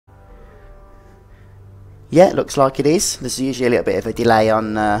Yeah, it looks like it is. There's usually a little bit of a delay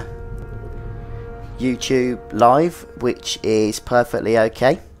on YouTube Live, which is perfectly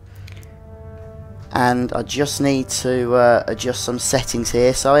okay. And I just need to adjust some settings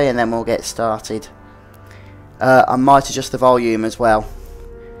here, sorry, and then we'll get started. I might adjust the volume as well.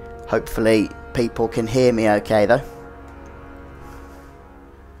 Hopefully people can hear me okay though.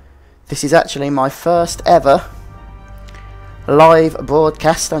 This is actually my first ever live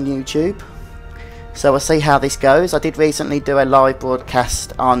broadcast on YouTube, so we'll see how this goes. I did recently do a live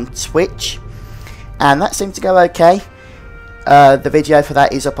broadcast on Twitch and that seemed to go okay. The video for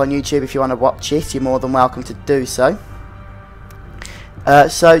that is up on YouTube. If you want to watch it, you're more than welcome to do so.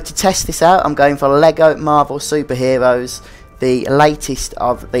 So to test this out, I'm going for Lego Marvel Superheroes, the latest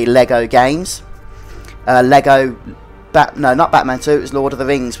of the Lego games. No, not Batman 2, it was Lord of the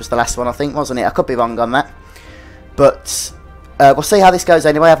Rings was the last one, I think, wasn't it? I could be wrong on that. But we'll see how this goes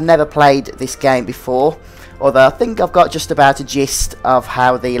anyway. I've never played this game before, although I think I've got just about a gist of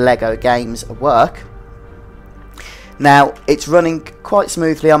how the Lego games work. Now, it's running quite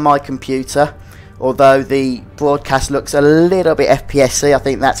smoothly on my computer, although the broadcast looks a little bit FPS-y. I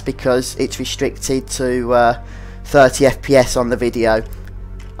think that's because it's restricted to 30 FPS on the video.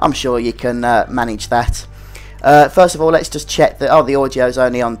 I'm sure you can manage that. First of all, let's just check that the audio's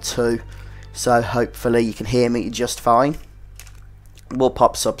only on 2, so hopefully you can hear me just fine. We'll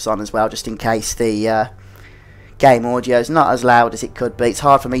pop subs on as well, just in case the game audio's not as loud as it could be. It's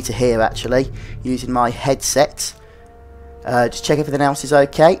hard for me to hear actually using my headset. Just check everything else is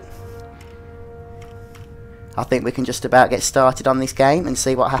okay. I think we can just about get started on this game and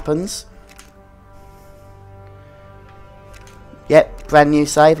see what happens. Yep, brand new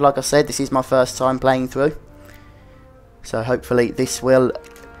save. Like I said, this is my first time playing through, so hopefully this will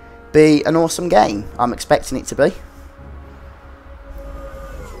be an awesome game. I'm expecting it to be.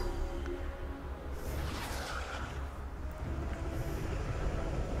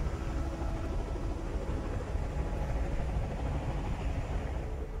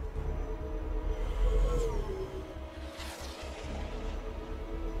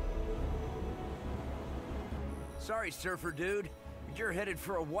 Sorry, surfer dude. You're headed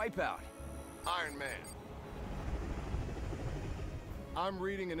for a wipeout. Iron Man. I'm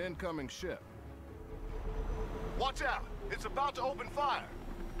reading an incoming ship. Watch out! It's about to open fire!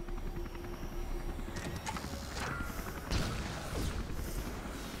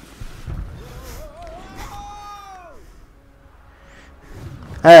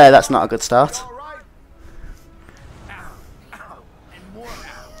 That's not a good start. All right? Ow, ow, and more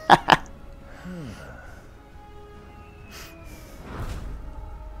ow.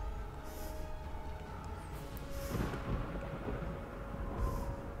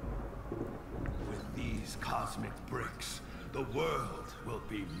 With these cosmic bricks, the world will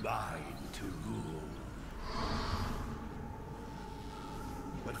be mine to rule.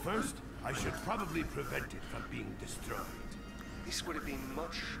 But first, I should probably prevent it from being destroyed. This would have been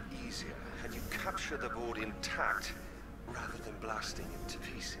much easier had you captured the board intact, rather than blasting it to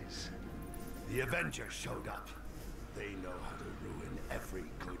pieces. The Avengers showed up. They know how to ruin every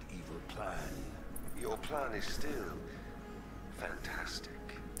good evil plan. Your plan is still fantastic.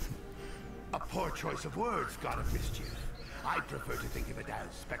 A poor choice of words, God of Mischief. I prefer to think of it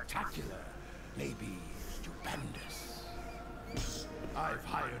as spectacular, maybe stupendous. I've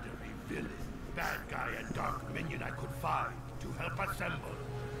hired every villain, bad guy, and dark minion I could find to help assemble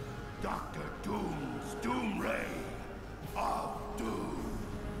Dr. Doom's Doom Ray of Doom.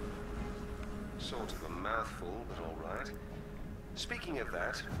 Sort of a mouthful, but all right. Speaking of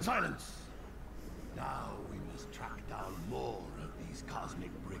that... Silence! Now we must track down more of these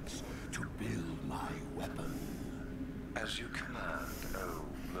cosmic bricks to build my weapon. As you command, oh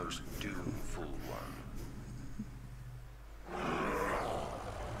most doomful one.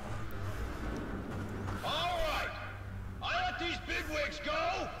 All right! I let these bigwigs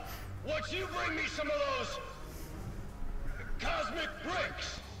go! Once you bring me some of those... cosmic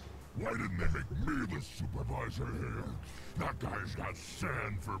bricks! Why didn't they make me the supervisor here? That guy's got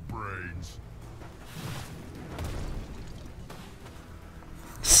sand for brains.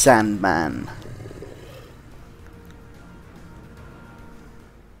 Sandman.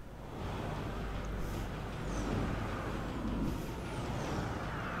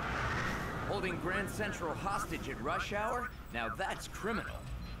 Holding Grand Central hostage at rush hour? Now that's criminal.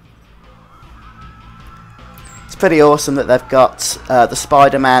 It's pretty awesome that they've got the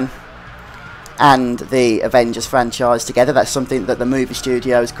Spider-Man and the Avengers franchise together. That's something that the movie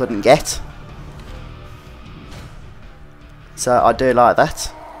studios couldn't get. So I do like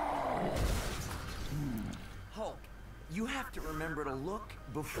that. Hulk, you have to remember to look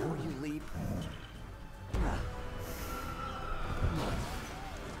before you leap.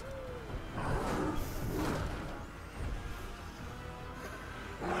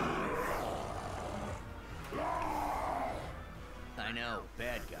 I know,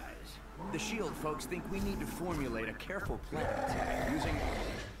 bad guys. The SHIELD folks think we need to formulate a careful plan attack using...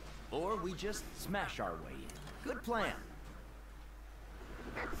 Or we just smash our way in. Good plan.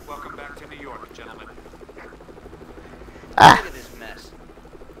 Welcome back to New York, gentlemen. Ah. Look at this mess.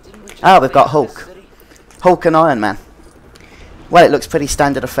 Didn't we just Oh, we've got invade this Hulk. city? Hulk and Iron Man. Well, it looks pretty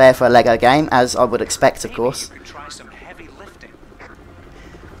standard affair for a Lego game, as I would expect, of course. Maybe you could try some heavy lifting.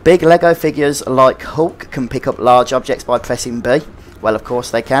 Big Lego figures like Hulk can pick up large objects by pressing B. Well, of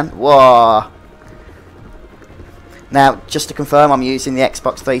course they can. Whoa! Now, just to confirm, I'm using the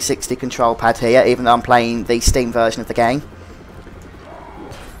Xbox 360 control pad here, even though I'm playing the Steam version of the game.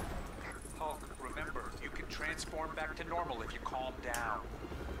 Hulk, remember, you can transform back to normal if you calm down.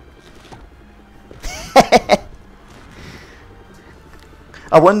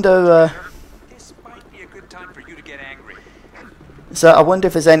 I wonder... This might be a good time for you to get angry. So I wonder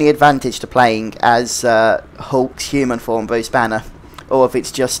if there's any advantage to playing as Hulk's human form, Bruce Banner, or if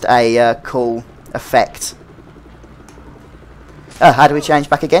it's just a cool effect. Oh, how do we change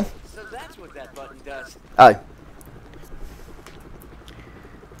back again? So that's what that button does. Oh.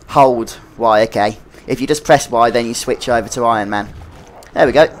 Hold Y, okay. If you just press Y, then you switch over to Iron Man. There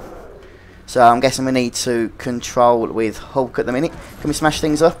we go. So I'm guessing we need to control with Hulk at the minute. Can we smash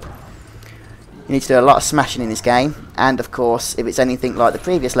things up? You need to do a lot of smashing in this game, and of course, if it's anything like the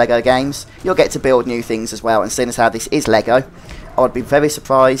previous Lego games, you'll get to build new things as well. And seeing as how this is Lego, I would be very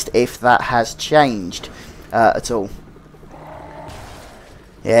surprised if that has changed at all.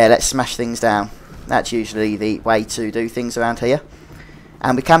 Yeah, let's smash things down. That's usually the way to do things around here.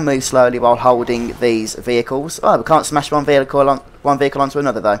 And we can move slowly while holding these vehicles. Oh, we can't smash one vehicle onto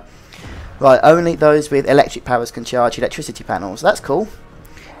another though. Right, only those with electric powers can charge electricity panels. That's cool.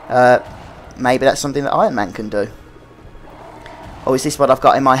 Maybe that's something that Iron Man can do. Or is this what I've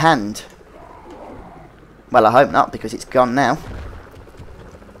got in my hand? Well, I hope not, because it's gone now.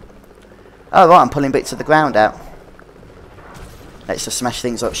 Oh, right, I'm pulling bits of the ground out. Let's just smash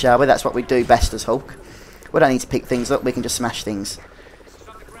things up, shall we? That's what we do best as Hulk. We don't need to pick things up, we can just smash things.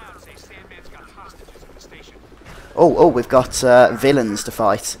 Oh, we've got villains to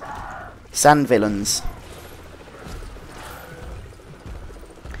fight. Sand villains.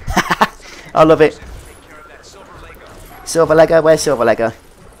 I love it. Silver Lego? Where's Silver Lego?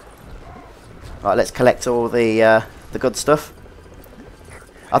 Right, let's collect all the good stuff.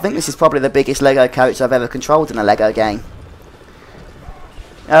 I think this is probably the biggest Lego character I've ever controlled in a Lego game.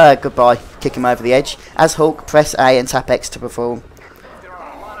 Goodbye. Kick him over the edge. As Hulk, press A and tap X to perform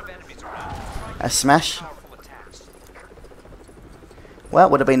a smash. Well,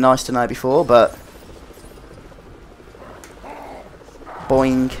 would have been nice to know before, but...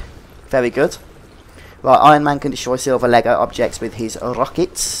 Boing. Very good. Right, Iron Man can destroy silver Lego objects with his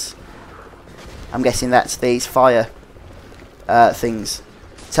rockets. I'm guessing that's these fire things.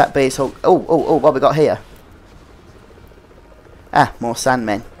 Tap B is Hulk. Oh, what have we got here? Ah, more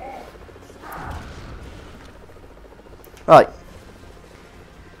Sandmen. Right.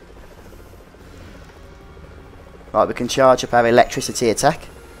 Right, we can charge up our electricity attack.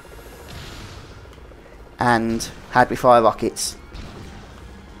 And how do we fire rockets?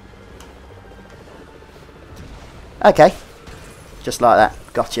 Okay. Just like that.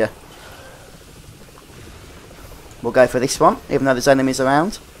 Gotcha. We'll go for this one, even though there's enemies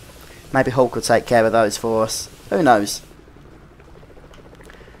around. Maybe Hulk will take care of those for us. Who knows?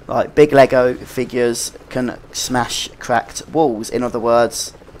 Right, big Lego figures can smash cracked walls. In other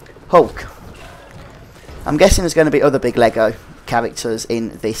words, Hulk. I'm guessing there's going to be other big Lego characters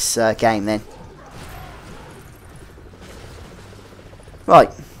in this game then. Right.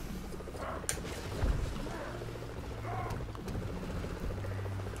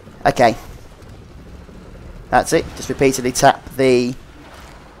 Okay. That's it. Just repeatedly tap the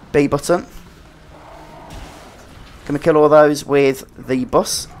B button. Can we kill all those with the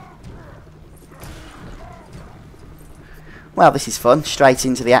bus? Well, this is fun. Straight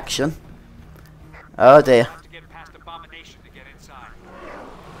into the action. Oh dear.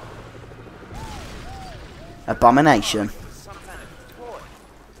 Abomination.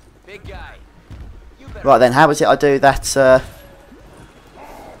 Right then, how was it I do that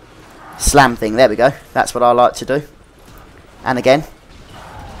slam thing? There we go. That's what I like to do. And again,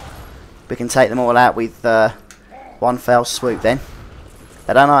 we can take them all out with one fell swoop then.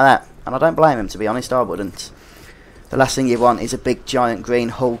 They don't like that. And I don't blame them, to be honest, I wouldn't. The last thing you want is a big giant green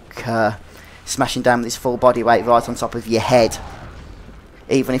Hulk smashing down with his full body weight right on top of your head.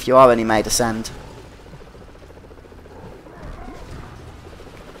 Even if you are only made of sand.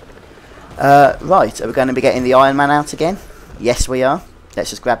 Right, are we going to be getting the Iron Man out again? Yes, we are.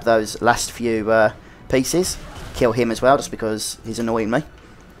 Let's just grab those last few pieces. Kill him as well, just because he's annoying me.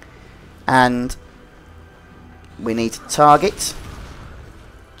 And we need to target.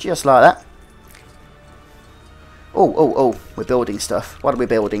 Just like that. Oh, oh, oh, we're building stuff. What are we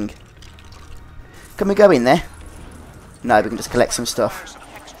building? Can we go in there? No, we can just collect some stuff.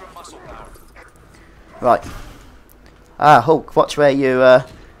 Right. Ah, Hulk, watch where you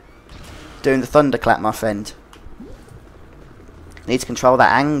doing the thunderclap, my friend. Need to control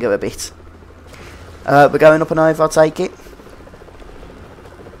that anger a bit. We're going up and over, I'll take it.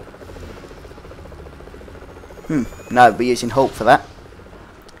 No, we're using Hulk for that.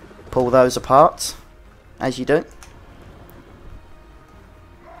 Pull those apart, as you do.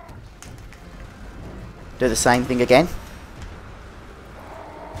 Do the same thing again.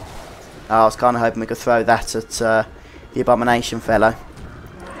 Oh, I was kind of hoping we could throw that at the abomination fellow.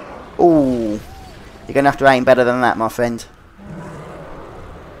 Ooh, you're going to have to aim better than that, my friend.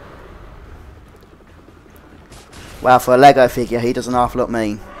 Wow, for a Lego figure, he doesn't half look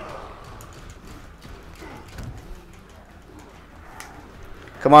mean.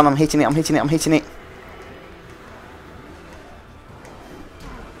 Come on, I'm hitting it, I'm hitting it, I'm hitting it.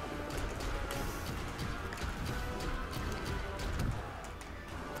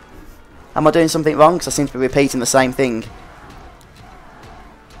 Am I doing something wrong? Because I seem to be repeating the same thing.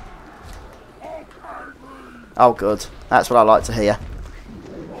 Oh, good. That's what I like to hear.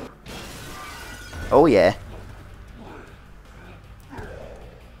 Oh, yeah.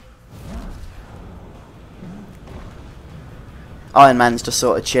 Iron Man's just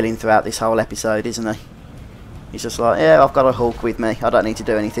sort of chilling throughout this whole episode, isn't he? He's just like, yeah, I've got a Hulk with me. I don't need to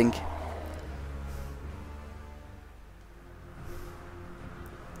do anything.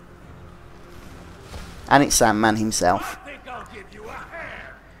 And it's Sandman himself.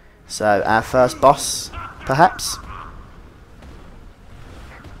 So, our first boss, perhaps?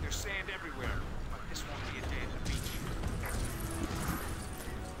 There's sand everywhere, but this won't be a day at the beach.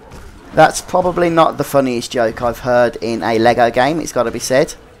 That's probably not the funniest joke I've heard in a Lego game, it's got to be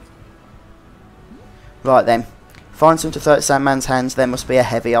said. Right then. Find something to throw at Sandman's hands, there must be a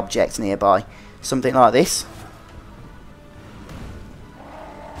heavy object nearby. Something like this.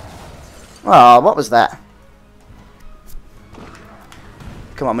 Oh, what was that?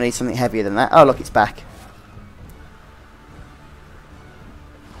 Come on, we need something heavier than that. Oh, look, it's back.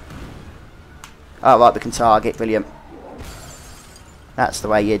 Oh, right, we can target. Brilliant. That's the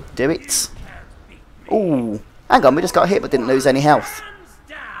way you do it. Ooh. Hang on, we just got hit but didn't lose any health.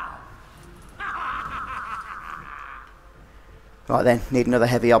 Right then, need another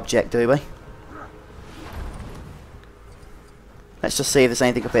heavy object, do we? Let's just see if there's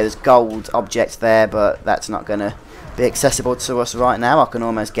anything up here. There's gold objects there, but that's not going to be accessible to us right now. I can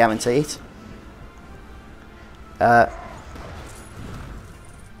almost guarantee it. I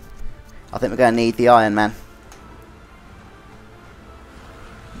think we're going to need the Iron Man.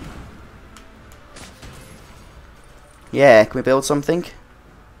 Yeah, can we build something?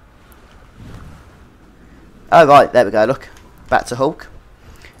 Oh right, there we go, look. Back to Hulk.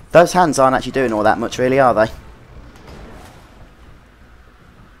 Those hands aren't actually doing all that much really, are they?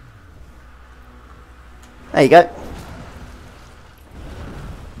 There you go.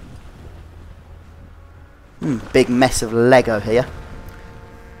 Big mess of Lego here.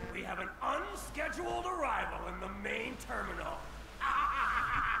 We have an unscheduled arrival in the main terminal.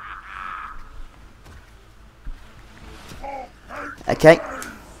 Okay.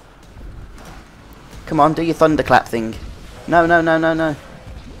 Come on, do your thunderclap thing. No, no, no, no, no.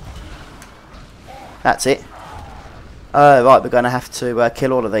 That's it. Oh, right, we're going to have to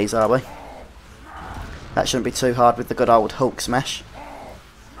kill all of these, are we? That shouldn't be too hard with the good old Hulk smash.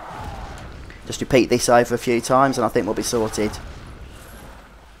 Just repeat this over a few times and I think we'll be sorted.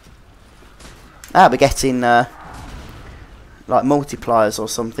 Ah, we're getting like multipliers or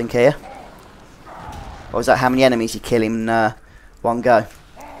something here. Or is that how many enemies you kill in one go?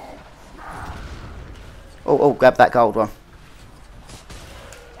 Oh, oh, grab that gold one.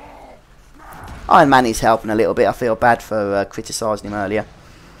 Iron Man is helping a little bit. I feel bad for criticising him earlier.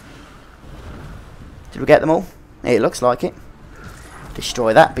 Did we get them all? It looks like it.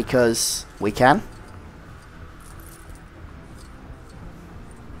 Destroy that because we can.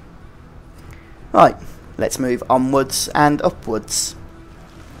 Right, let's move onwards and upwards.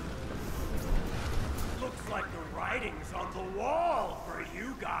 Looks like the writing's on the wall for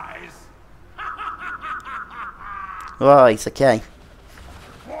you guys. Right, okay.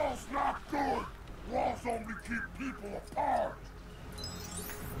 Walls not good. Walls only keep people apart.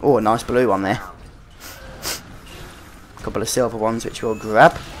 Oh, a nice blue one there. Couple of silver ones which we'll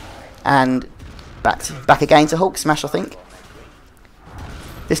grab. And back again to Hulk Smash, I think.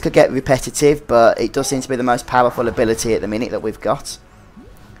 This could get repetitive, but it does seem to be the most powerful ability at the minute that we've got.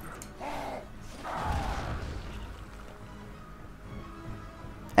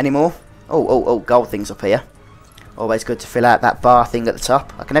 Any more? Oh, gold things up here. Always good to fill out that bar thing at the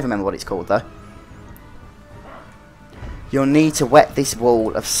top. I can never remember what it's called though. You'll need to wet this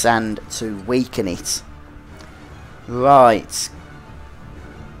wall of sand to weaken it. Right.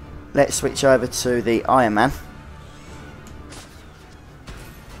 Let's switch over to the Iron Man.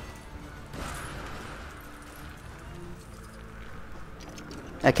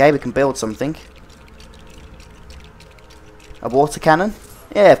 Okay, we can build something. A water cannon?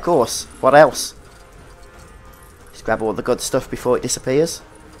 Yeah, of course. What else? Just grab all the good stuff before it disappears.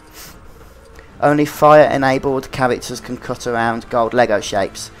 Only fire-enabled characters can cut around gold Lego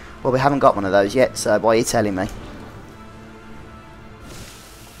shapes. Well, we haven't got one of those yet, so why are you telling me?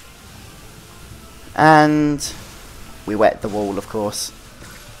 And we wet the wall, of course.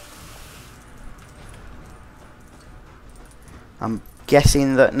 I'm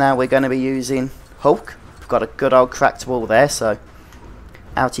guessing that now we're going to be using Hulk. We've got a good old cracked wall there, so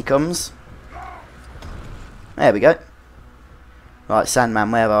out he comes. There we go. Right, Sandman,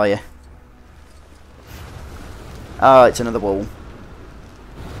 where are you? Oh, it's another wall.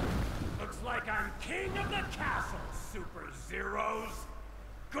 Looks like I'm king of the castle, Super Zeros.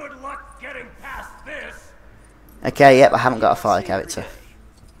 Good luck getting past this. Okay, yep, I haven't got a fire character.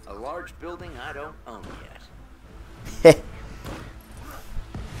 A large building I don't own yet.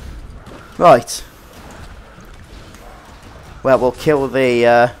 Right. Well, we'll kill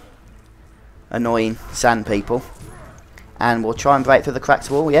the annoying sand people. And we'll try and break through the cracked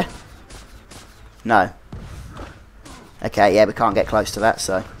wall, yeah? No. Okay, yeah, we can't get close to that,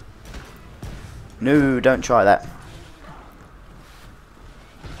 so... No, don't try that.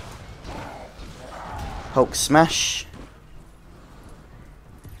 Hulk Smash.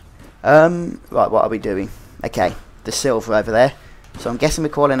 Right, what are we doing? Okay, the silver over there. So I'm guessing we're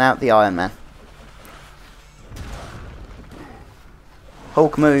calling out the Iron Man.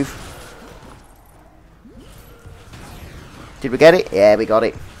 Hulk, move. Did we get it? Yeah, we got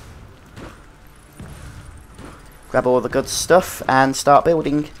it. Grab all the good stuff and start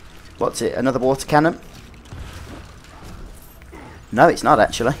building. What's it? Another water cannon? No, it's not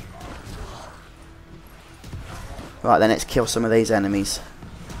actually. Right, then let's kill some of these enemies.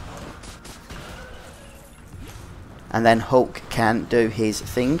 And then Hulk can do his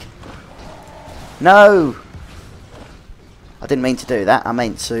thing. No! I didn't mean to do that. I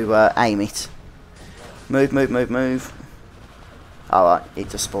meant to aim it. Move, move, move, move. Alright, it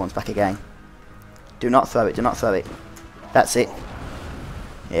just spawns back again. Do not throw it, do not throw it. That's it.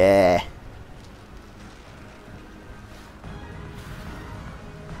 Yeah.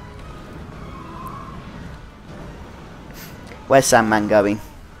 Where's Sandman going?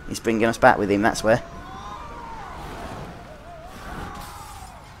 He's bringing us back with him, that's where.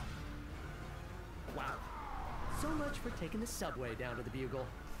 Wow. So much for taking the subway down to the Bugle.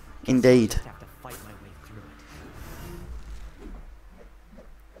 Indeed. Just have to fight my way through it.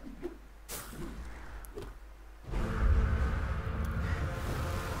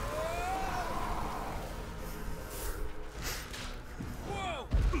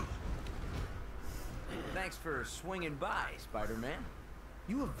 Thanks for swinging by, Spider-Man.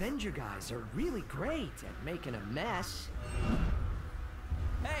 You Avenger guys are really great at making a mess.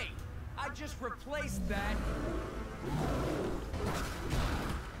 Hey, I just replaced that.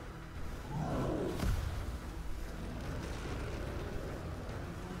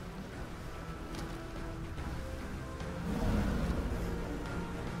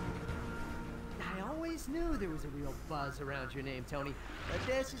 I always knew there was a real buzz around your name, Tony. But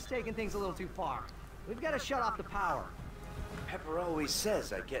this is taking things a little too far. We've got to shut off the power. Pepper always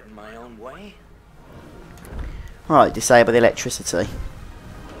says I get in my own way. Right, disable the electricity.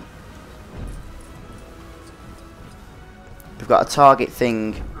 We've got a target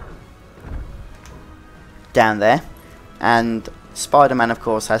thing down there. And Spider-Man, of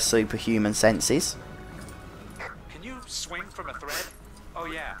course, has superhuman senses. Can you swing from a thread? Oh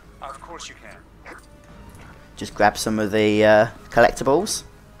yeah, of course you can. Just grab some of the collectibles.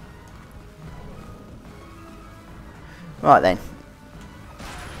 Right then.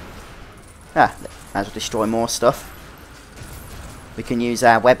 Ah, as well destroy more stuff. We can use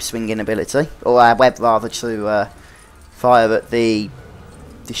our web swinging ability, or our web rather, to fire at the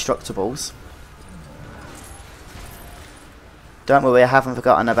destructibles. Don't worry, I haven't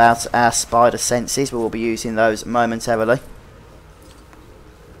forgotten about our spider senses. We will be using those momentarily.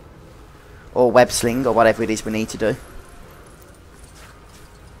 Or web sling, or whatever it is we need to do.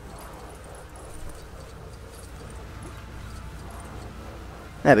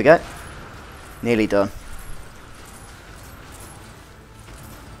 There we go. Nearly done.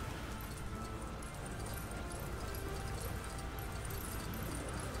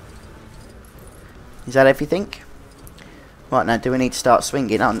 Is that everything? Right, now do we need to start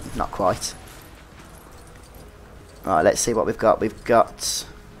swinging? Oh, not quite. Right, let's see what we've got. We've got...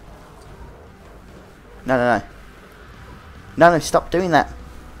 No, stop doing that.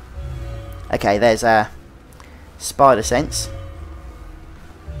 Okay, there's our spider sense,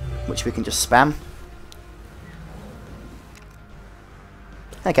 which we can just spam.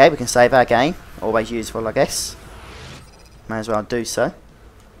 Okay, we can save our game. Always useful, I guess. May as well do so.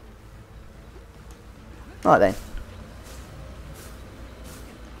 Right then.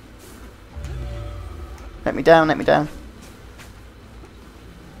 Let me down, let me down.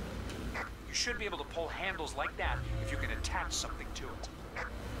 You should be able to pull handles like that if you can attach something to it.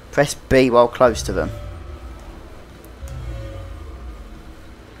 Press B while close to them.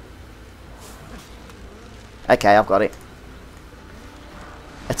 Okay, I've got it.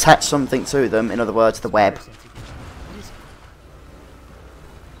 Attach something to them, in other words, the web.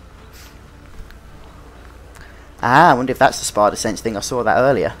 Ah, I wonder if that's the spider sense thing. I saw that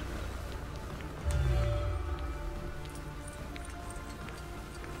earlier.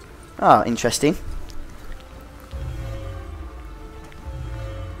 Oh, interesting.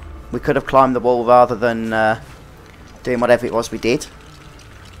 We could have climbed the wall rather than doing whatever it was we did.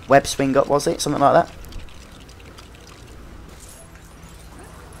 Web swing up, was it? Something like that?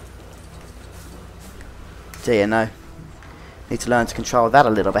 Dear, no. Need to learn to control that a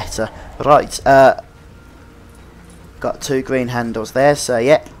little better. Right, got 2 green handles there, so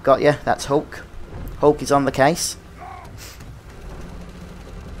yeah, got you. That's Hulk. Hulk is on the case.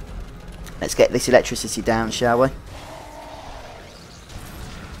 Let's get this electricity down, shall we?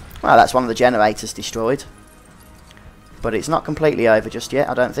 Well, that's one of the generators destroyed. But it's not completely over just yet,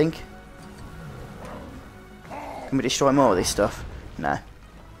 I don't think. Can we destroy more of this stuff? No.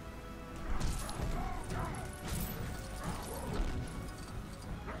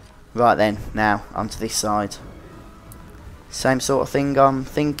 Right then, now, onto this side. Same sort of thing I'm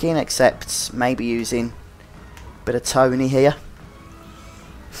thinking, except maybe using a bit of Tony here.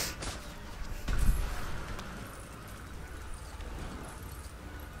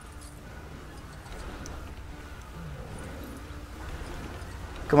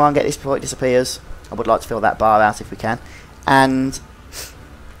 Come on, get this before it disappears. I would like to fill that bar out if we can. And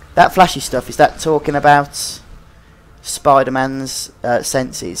that flashy stuff, is that talking about Spider-Man's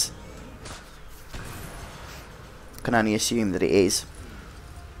senses? I can only assume that it is.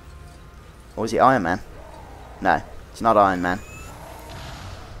 Or is it Iron Man? No, it's not Iron Man.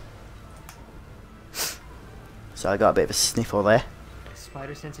 So I got a bit of a sniffle there.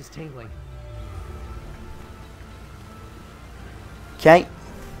 Spider sense is tingling. Okay.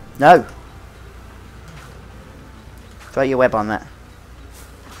 No. Throw your web on that.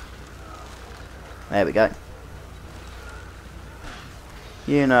 There we go.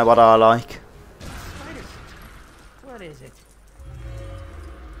 You know what I like. Spider sense. What is it?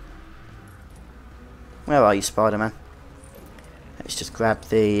 Where are you, Spider-Man? Let's just grab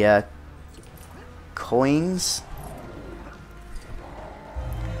the coins.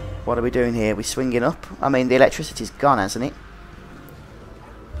 What are we doing here? We're swinging up? I mean, the electricity's gone, hasn't it?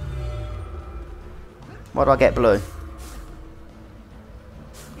 Why do I get blue?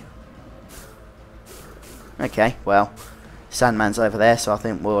 Okay, well, Sandman's over there, so I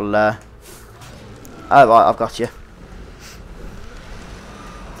think we'll... Oh, right, I've got you.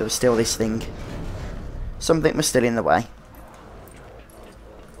 There was still this thing. Something was still in the way.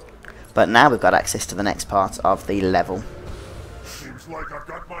 But now we've got access to the next part of the level. Seems like I've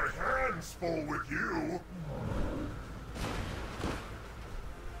got my hands full with you.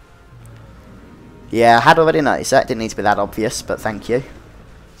 Yeah, I had already noticed that. Didn't need to be that obvious, but thank you.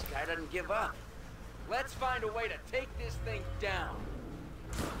 This guy doesn't give up. Let's find a way to take this thing down.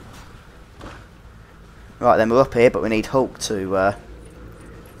 Right, then we're up here, but we need Hulk to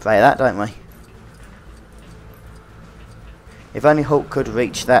play that, don't we? If only Hulk could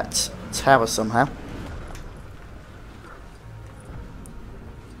reach that tower somehow.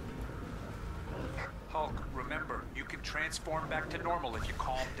 Hulk, remember, you can transform back to normal if you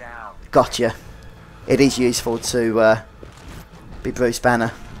calm down. Gotcha. It is useful to be Bruce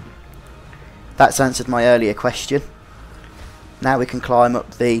Banner. That's answered my earlier question. Now we can climb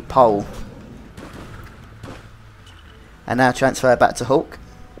up the pole. And now transfer back to Hulk.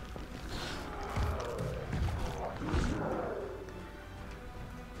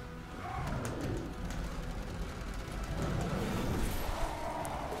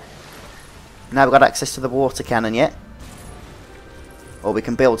 Now we've got access to the water cannon yet. Or we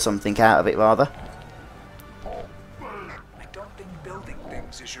can build something out of it, rather. I don't think building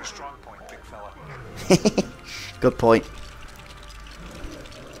things is your strong point, big fella. Good point.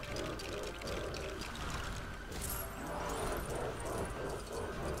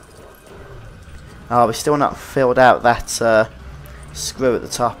 Oh, we've still not filled out that screw at the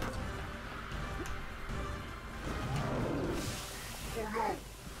top. Oh no!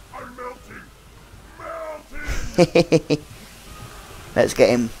 I'm melting! Melting! Let's get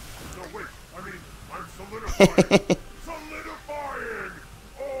him. No, wait, I mean, I'm solidifying! Solidifying!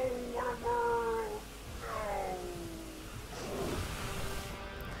 Oh, what a world! No!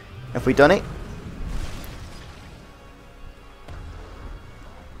 Have we done it?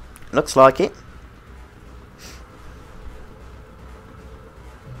 Looks like it.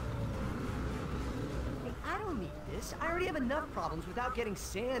 Hey, I don't need this. I already have enough problems without getting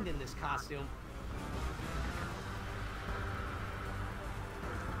sand in this costume.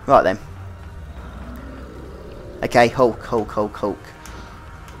 Right then. Okay, Hulk, Hulk, Hulk, Hulk.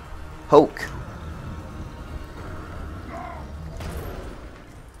 Hulk.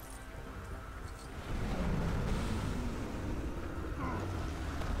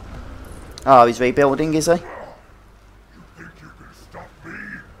 Oh, he's rebuilding, is he? You think you can stop me?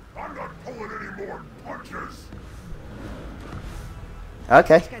 I'm not pulling any more punches!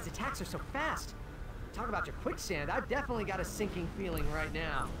 Okay. These guys' attacks are so fast. Talk about your quicksand. I've definitely got a sinking feeling right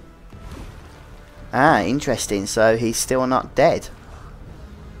now. Ah, interesting. So he's still not dead.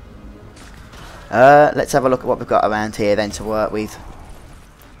 Let's have a look at what we've got around here then to work with.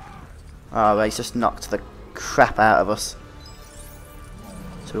 Oh, he's just knocked the crap out of us.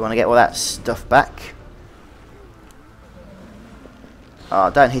 So we want to get all that stuff back. Oh,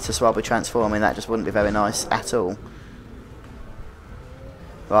 don't hit us while we're transforming. That just wouldn't be very nice at all.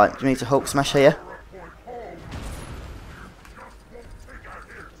 Right, do we need to Hulk smash here?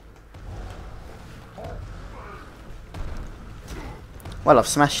 Well, I've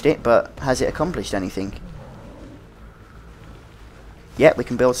smashed it, but has it accomplished anything? Yep, we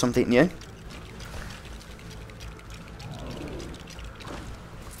can build something new.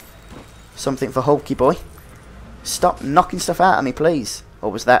 Something for Hulky boy. Stop knocking stuff out of me, please.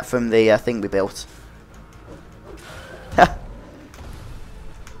 Or was that from the thing we built? Ha!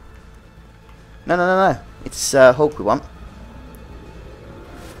 No. It's Hulk we want.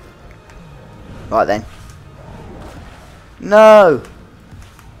 Right then. No!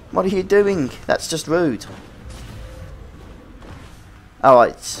 What are you doing? That's just rude. Oh,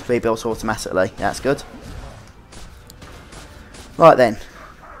 it's rebuilt automatically. That's good. Right then.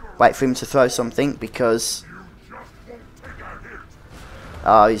 Wait for him to throw something because...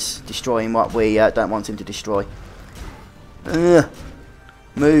 oh, he's destroying what we don't want him to destroy. Ugh.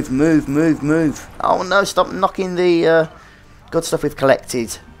 Move. Oh no, stop knocking the good stuff we've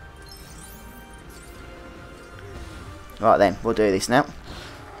collected. Right then, we'll do this now.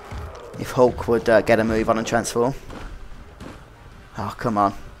 If Hulk would get a move on and transform. Oh, come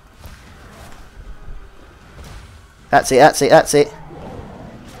on. That's it.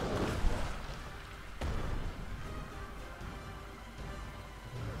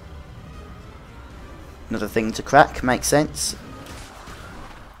 Another thing to crack, makes sense.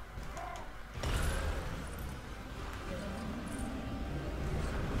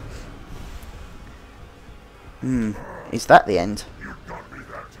 Is that the end? You got me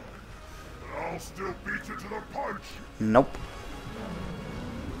that time, but I'll still beat you to the punch! Nope.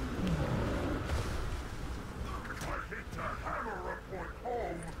 If I hit to hammer a point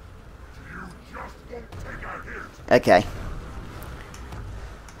home, you just won't take a hit! Okay.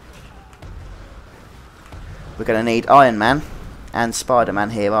 We're going to need Iron Man and Spider-Man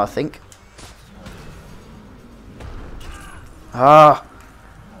here, I think. Ah!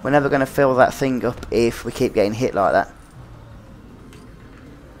 We're never going to fill that thing up if we keep getting hit like that.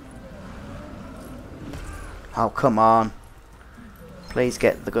 Oh, come on. Please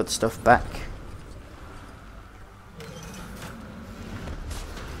get the good stuff back.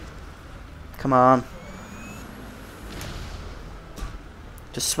 Come on.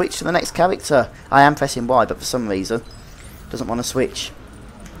 Just switch to the next character. I am pressing Y, but for some reason doesn't want to switch.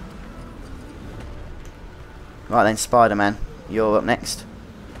 Right then, Spider-Man, you're up next.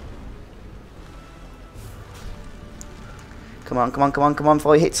 Come on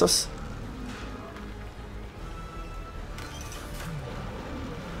before he hits us.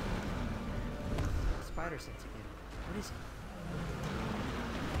 Spider sense again. What is it?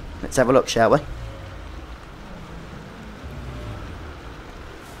 Let's have a look, shall we?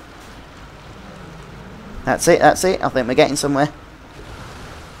 That's it. I think we're getting somewhere.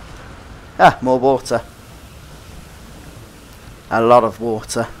 Ah, more water. A lot of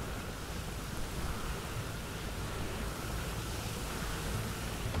water.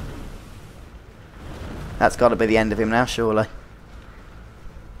 That's got to be the end of him now, surely.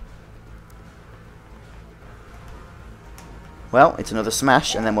 Well, it's another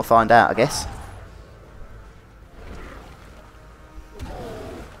smash, and then we'll find out, I guess.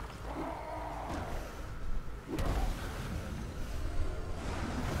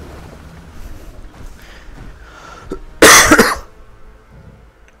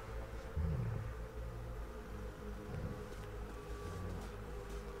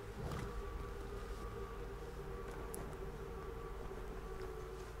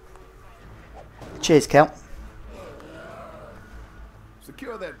 Cheers, Kel.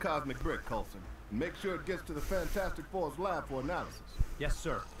 Secure that cosmic brick, Coulson. And make sure it gets to the Fantastic Four's lab for analysis. Yes,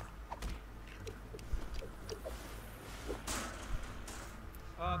 sir.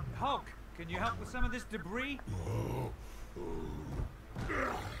 Hulk, can you help with some of this debris?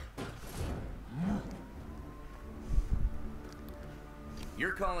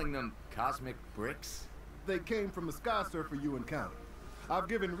 You're calling them cosmic bricks? They came from the sky surfer you encountered. I've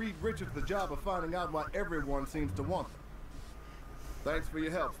given Reed Richards the job of finding out why everyone seems to want them. Thanks for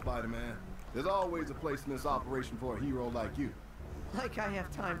your help, Spider-Man. There's always a place in this operation for a hero like you. Like I have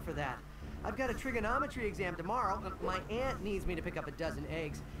time for that. I've got a trigonometry exam tomorrow. My aunt needs me to pick up a dozen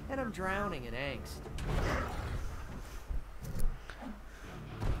eggs, and I'm drowning in angst.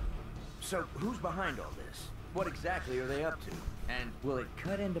 So, who's behind all this? What exactly are they up to? And will it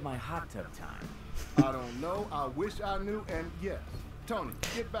cut into my hot tub time? I don't know. I wish I knew, and yes. Tony,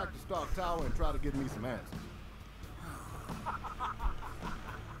 get back to Stark Tower and try to get me some answers.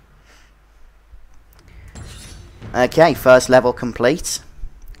 Okay, first level complete.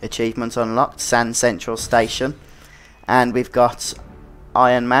 Achievement unlocked, Sand Central Station. And we've got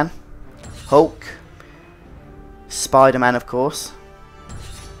Iron Man, Hulk, Spider-Man, of course.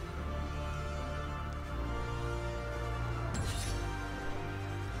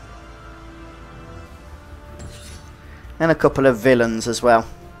 And a couple of villains as well.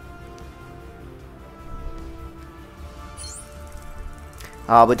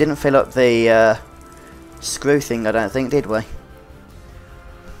 Ah, we didn't fill up the screw thing, I don't think, did we?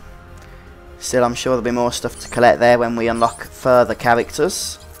 Still, I'm sure there'll be more stuff to collect there when we unlock further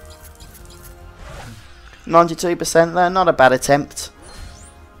characters. 92% there, not a bad attempt.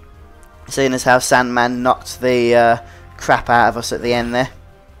 Seeing as how Sandman knocked the crap out of us at the end there.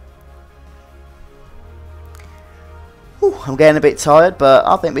 Ooh, I'm getting a bit tired, but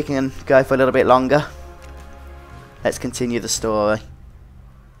I think we can go for a little bit longer. Let's continue the story.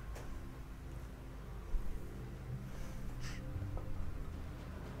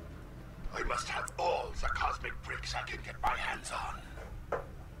 I must have all the cosmic bricks I can get my hands on.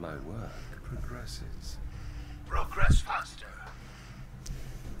 My work progresses. Progress faster.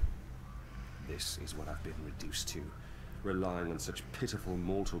 This is what I've been reduced to, relying on such pitiful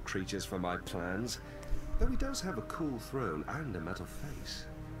mortal creatures for my plans. Though he does have a cool throne and a metal face.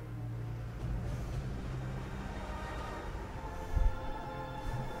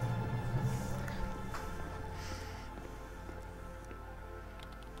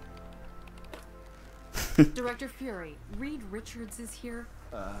 Director Fury, Reed Richards is here.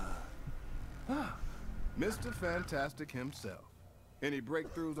 Mr. Fantastic himself. Any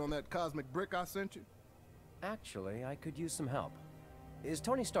breakthroughs on that cosmic brick I sent you? Actually, I could use some help. Is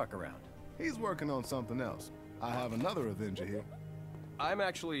Tony Stark around? He's working on something else. I have another Avenger here. I'm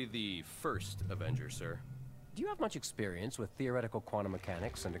actually the first Avenger, sir. Do you have much experience with theoretical quantum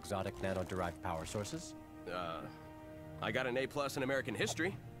mechanics and exotic nano-derived power sources? I got an A+ in American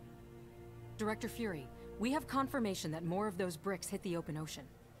history. Director Fury, we have confirmation that more of those bricks hit the open ocean.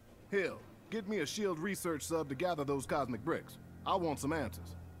 Hill, get me a SHIELD research sub to gather those cosmic bricks. I want some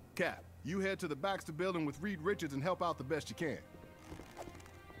answers. Cap, you head to the Baxter building with Reed Richards and help out the best you can.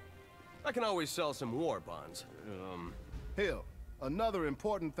 I can always sell some war bonds. Hill, another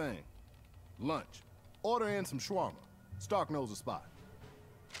important thing. Lunch. Order in some shawarma. Stark knows a spot.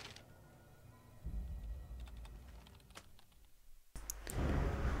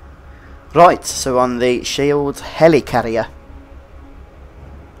 Right, so on the SHIELD helicarrier.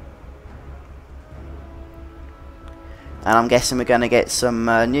 And I'm guessing we're going to get some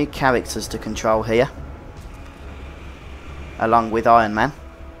new characters to control here. Along with Iron Man.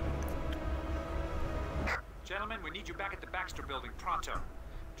 Gentlemen, we need you back at the Baxter building pronto.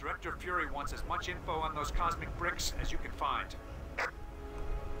 Director Fury wants as much info on those cosmic bricks as you can find.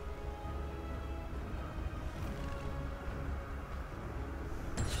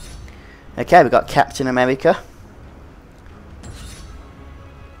 Okay, we've got Captain America.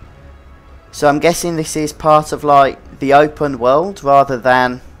 So I'm guessing this is part of like the open world rather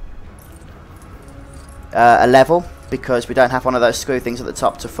than a level, because we don't have one of those screw things at the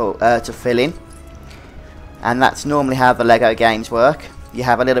top to fill in. And that's normally how the Lego games work. You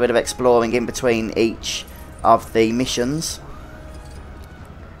have a little bit of exploring in between each of the missions.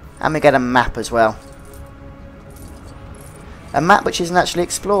 And we get a map as well. A map which isn't actually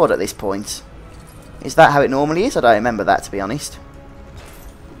explored at this point. Is that how it normally is? I don't remember that, to be honest.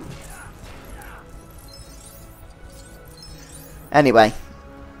 Anyway,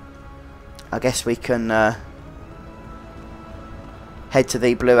 I guess we can head to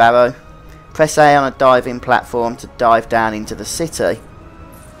the blue arrow. Press A on a diving platform to dive down into the city.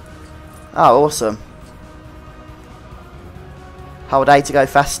 Oh, awesome. Hold A to go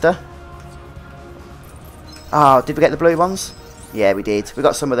faster. Oh, did we get the blue ones? Yeah, we did. We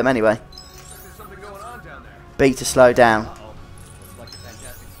got some of them anyway. B to slow down.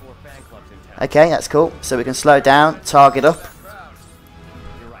 Okay, that's cool. So we can slow down, target up.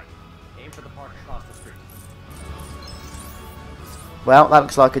 Well, that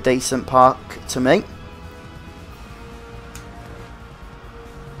looks like a decent park to me.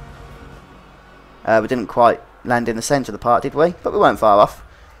 We didn't quite land in the centre of the park, did we? But we weren't far off.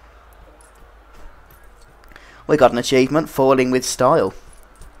 We got an achievement, falling with style.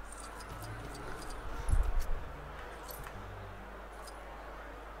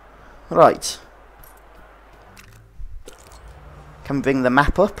 Right. Can we bring the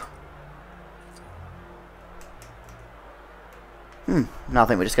map up? No, I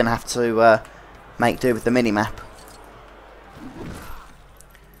think we're just going to have to make do with the mini-map.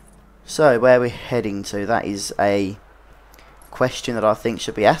 So, where are we heading to? That is a question that I think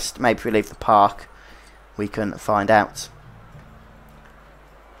should be asked. Maybe if we leave the park, we can find out.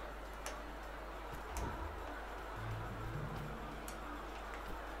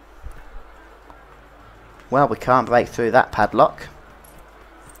 Well, we can't break through that padlock.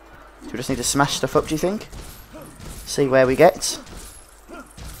 Do we just need to smash stuff up, do you think? See where we get.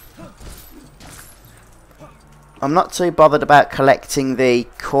 I'm not too bothered about collecting the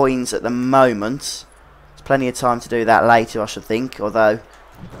coins at the moment. There's plenty of time to do that later, I should think. Although,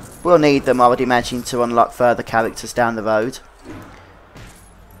 we'll need them, I would imagine, to unlock further characters down the road.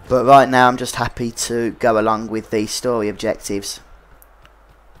 But right now, I'm just happy to go along with the story objectives.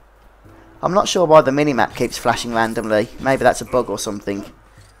 I'm not sure why the minimap keeps flashing randomly. Maybe that's a bug or something.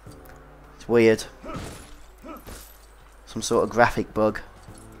 It's weird. Some sort of graphic bug.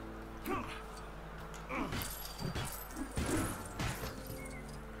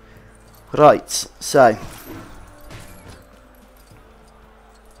 Right, so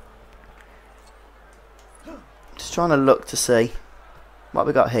just trying to look to see what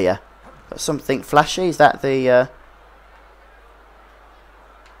we got here. Got something flashy. Is that the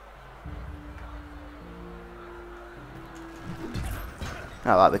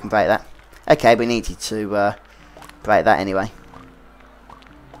alright, we can break that. Okay, we needed to break that anyway.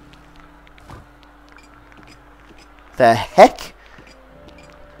 The heck?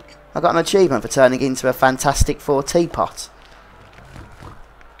 I got an achievement for turning into a Fantastic Four teapot.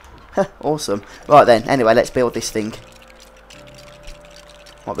 Awesome. Right then, anyway, let's build this thing.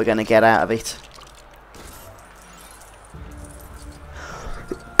 What we're going to get out of it.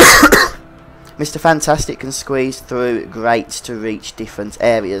 Mr. Fantastic can squeeze through grates to reach different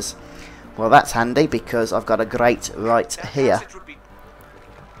areas. Well, that's handy because I've got a grate right here.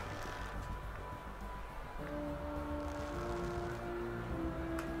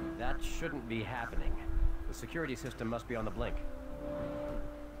 Shouldn't be happening. The security system must be on the blink.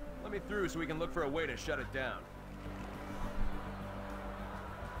 Let me through so we can look for a way to shut it down.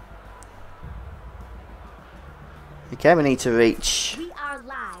 Okay, we need to reach we are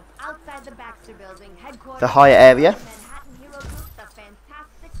live outside the Baxter building, headquarters the higher area. Manhattan hero group, the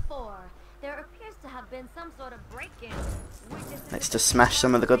Fantastic Four. There appears to have been some sort of break-in. Let's just smash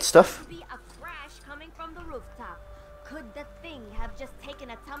some of the good stuff. Be a crash coming from the rooftop. Could the thing have just taken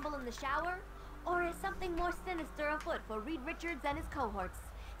a tumble in the shower? Or is something more sinister afoot for Reed Richards and his cohorts?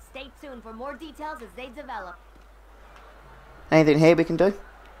 Stay tuned for more details as they develop. Anything here we can do?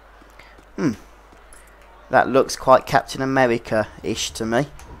 That looks quite Captain America-ish to me.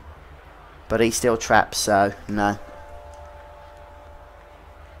 But he's still trapped, so no.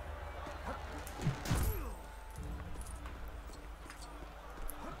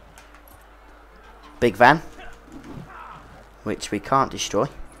 Big van, which we can't destroy.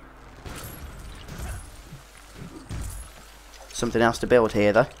 Something else to build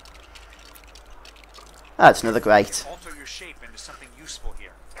here, though. Ah, it's another grate. Alter your shape into something useful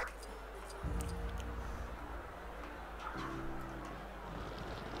here.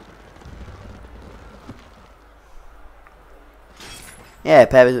 Yeah, a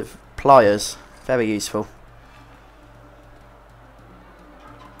pair of pliers. Very useful.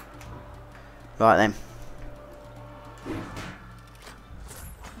 Right then.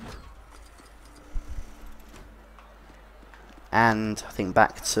 And I think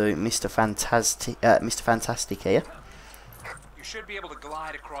back to Mr. Fantastic here. You should be able to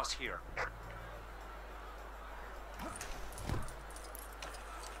glide across here.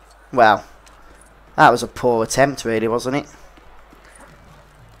 Well, that was a poor attempt really, wasn't it?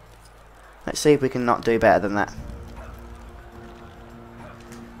 Let's see if we can not do better than that.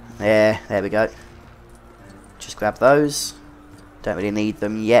 Yeah, there we go. Just grab those. Don't really need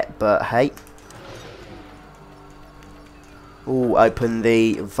them yet, but hey. Ooh, open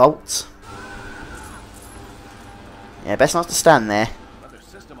the vault. Yeah, best not to stand there. Another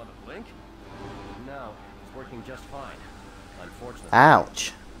system on the blink? No, it's working just fine. Unfortunately.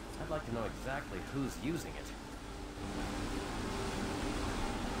 Ouch. I'd like to know exactly who's using it.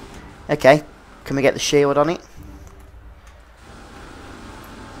 Okay, can we get the shield on it?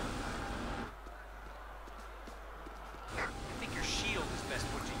 I think your shield is best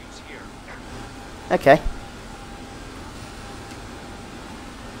put to use here. Okay.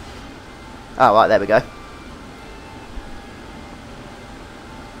 Oh, right, there we go.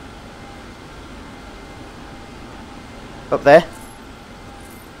 Up there.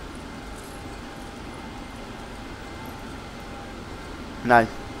 No.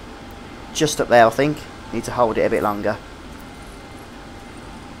 Just up there, I think. Need to hold it a bit longer.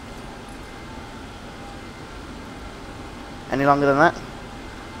 Any longer than that?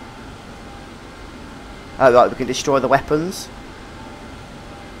 Oh, right, we can destroy the weapons.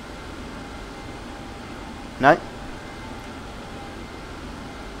 No?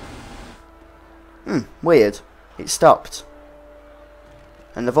 Weird. It stopped.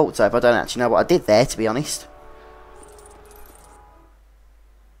 And the vault's over. I don't actually know what I did there, to be honest.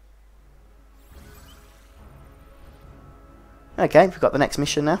 Okay, we've got the next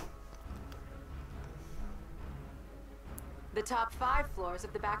mission now. The top 5 floors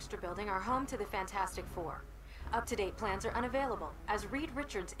of the Baxter Building are home to the Fantastic Four. Up-to-date plans are unavailable, as Reed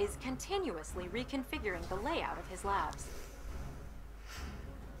Richards is continuously reconfiguring the layout of his labs.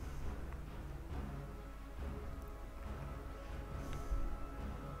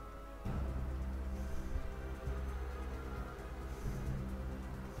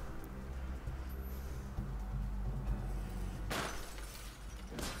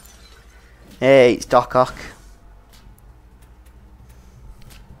 Hey, it's Doc Ock.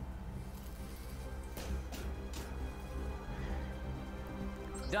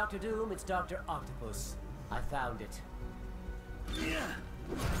 Dr. Doom, it's Dr. Octopus. I found it.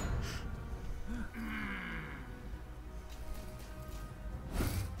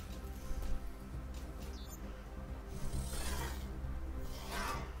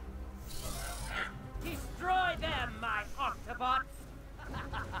 Destroy them, my Octobots!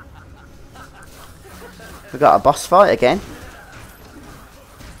 We got a boss fight again.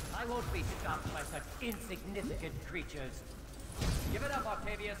 I won't be stopped by such insignificant creatures. Give it up,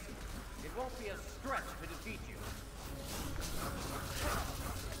 Octavius. It won't be a stretch to defeat you.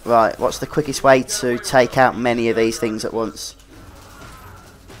 Right, what's the quickest way to take out many of these things at once?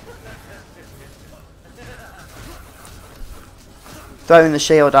 Throwing the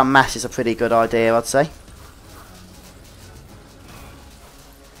shield en masse is a pretty good idea, I'd say.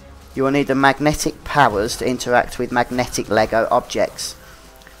 You will need the magnetic powers to interact with magnetic Lego objects.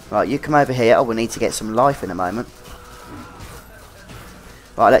 Right, you come over here. Oh, we need to get some life in a moment.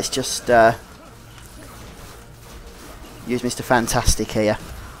 Right, let's just use Mr. Fantastic here.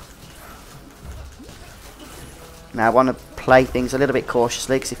 Now, I want to play things a little bit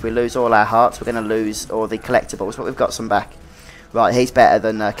cautiously, because if we lose all our hearts, we're going to lose all the collectibles, but we've got some back. Right, he's better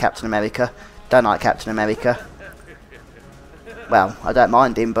than Captain America. Don't like Captain America. Well, I don't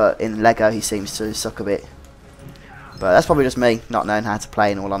mind him, but in Lego he seems to suck a bit. But that's probably just me, not knowing how to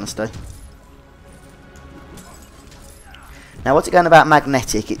play, in all honesty. Now, what's it going about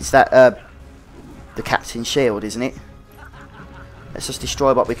magnetic? It's that, the Captain's shield, isn't it? Let's just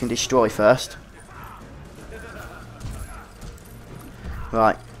destroy what we can destroy first.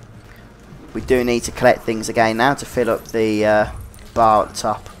 Right. We do need to collect things again now to fill up the bar at the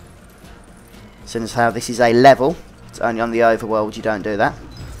top. Seeing as how this is a level, it's only on the overworld you don't do that.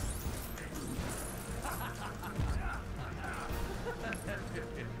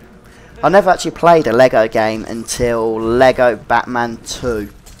 I never actually played a Lego game until Lego Batman 2,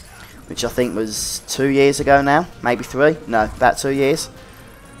 which I think was 2 years ago now, maybe 3, no, about 2 years.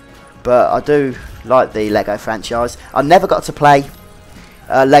 But I do like the Lego franchise. I never got to play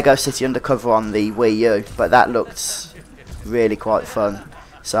Lego City Undercover on the Wii U, but that looked really quite fun.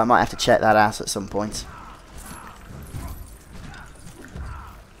 So I might have to check that out at some point.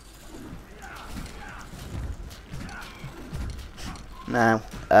 Now,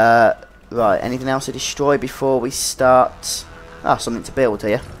 right, anything else to destroy before we start? Ah, something to build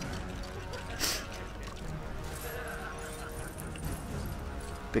here.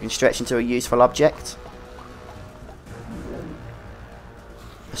 We can stretch into a useful object.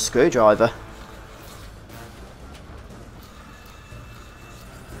 A screwdriver.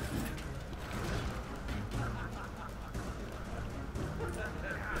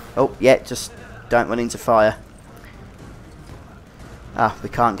 Oh, yeah, just don't run into fire. Ah, we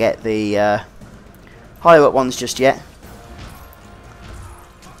can't get the higher up ones just yet.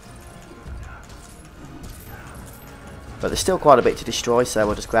 But there's still quite a bit to destroy, so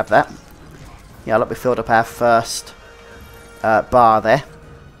we'll just grab that. Yeah, look, we filled up our first bar there.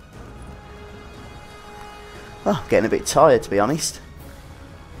 Oh, getting a bit tired, to be honest.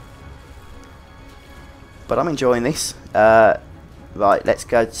 But I'm enjoying this. Right, let's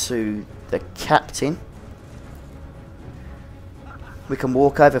go to the captain. We can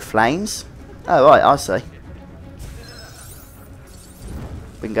walk over flames. Oh, right, I see.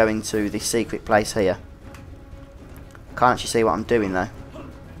 We can go into the secret place here. Can't actually see what I'm doing, though.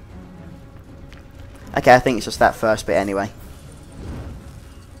 Okay, I think it's just that first bit anyway.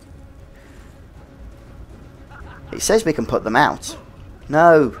 It says we can put them out.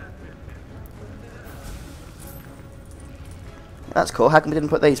 No. That's cool. How come we didn't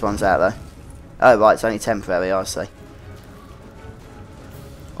put these ones out, though? Oh, right, it's only temporary, I see.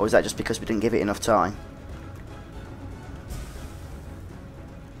 Or is that just because we didn't give it enough time?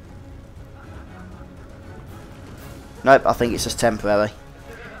 Nope, I think it's just temporary.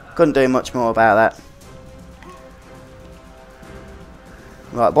 Couldn't do much more about that.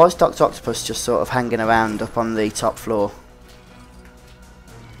 Right, why is Dr. Octopus just sort of hanging around up on the top floor?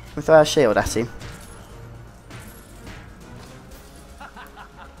 Can we throw our shield at him?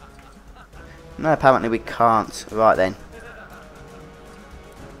 No, apparently we can't. Right then.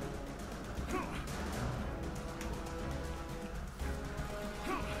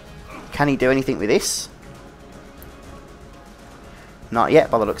 Can he do anything with this? Not yet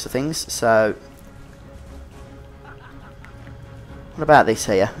by the looks of things, so... What about this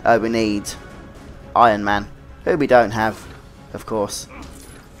here? Oh, we need Iron Man, who we don't have, of course.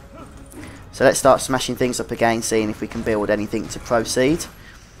 So let's start smashing things up again, seeing if we can build anything to proceed.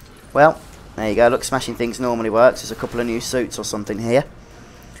 Well, there you go, look, smashing things normally works. There's a couple of new suits or something here.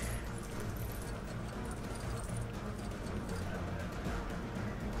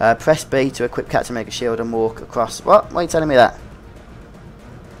 Press B to equip Captain Mega Shield and walk across... What? Why are you telling me that?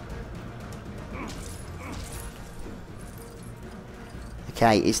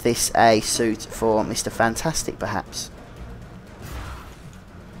 Okay, is this a suit for Mr. Fantastic, perhaps?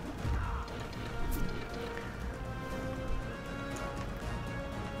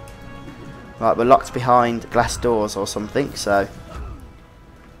 Right, we're locked behind glass doors or something, so...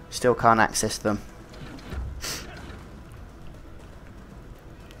 Still can't access them.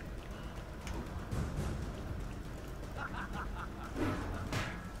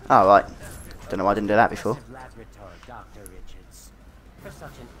 Oh, right. Don't know why I didn't do that before. Dr. Richards, for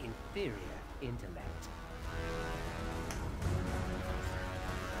such an inferior intellect.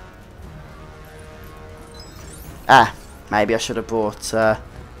 Ah, maybe I should have brought the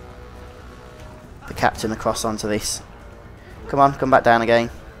captain across onto this. Come on, come back down again.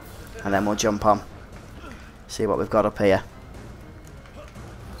 And then we'll jump on. See what we've got up here.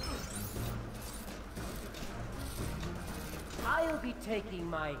 I'll be taking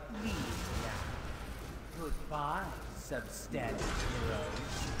my leave now. Goodbye, substandard heroes.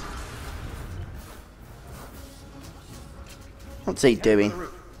 What's he doing?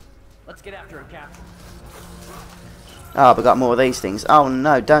 Let's get after him, Captain. Oh, we got more of these things. Oh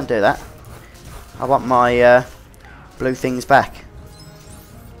no, don't do that. I want my blue things back.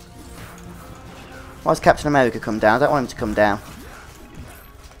 Why does Captain America come down? I don't want him to come down.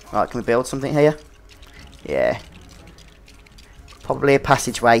 Right, can we build something here? Yeah. Probably a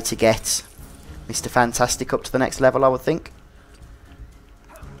passageway to get Mr. Fantastic up to the next level, I would think.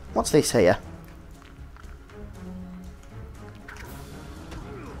 What's this here?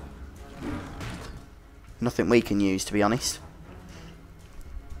 Nothing we can use, to be honest.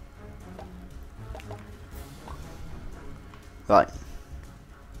 Right.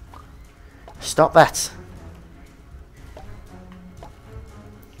 Stop that.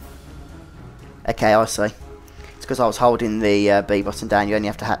 Okay, I see. It's because I was holding the B button down. You only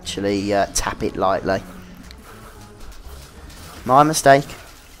have to actually tap it lightly. My mistake.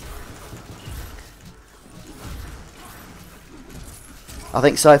 I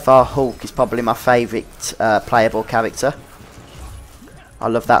think so far Hulk is probably my favourite playable character. I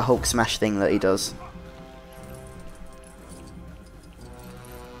love that Hulk smash thing that he does.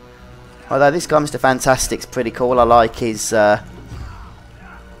 Although this guy Mr. Fantastic's pretty cool. I like his the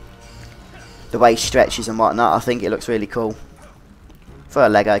way he stretches and whatnot. I think it looks really cool for a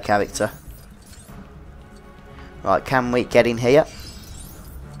Lego character. Right, can we get in here?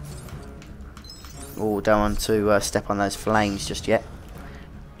 Oh, don't want to step on those flames just yet.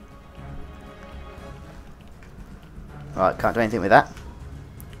 Right, can't do anything with that.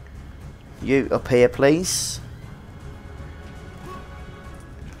 You up here, please.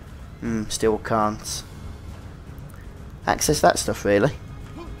 Still can't access that stuff, really.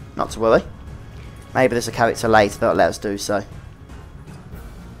 Not to worry. Maybe there's a character later that'll let us do so.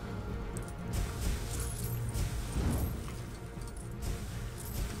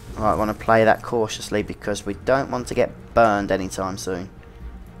 Right, I want to play that cautiously because we don't want to get burned anytime soon.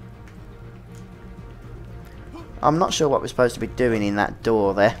 I'm not sure what we're supposed to be doing in that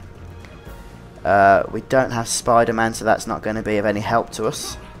door there. We don't have Spider-Man, so that's not going to be of any help to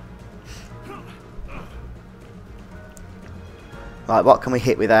us. Right, what can we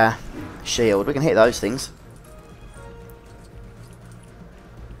hit with our shield? We can hit those things.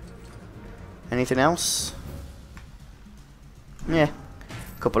 Anything else? Yeah,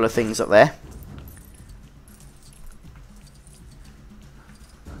 a couple of things up there.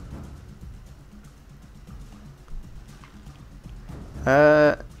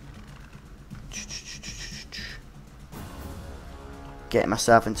 Getting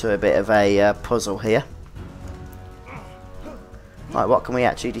myself into a bit of a puzzle here. Right, what can we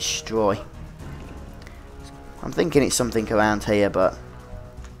actually destroy? I'm thinking it's something around here, but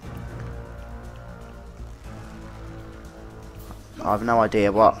I have no idea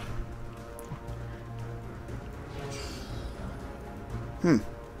what.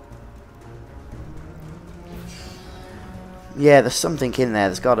 Yeah, there's something in there.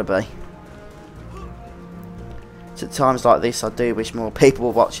 There's got to be. It's at times like this I do wish more people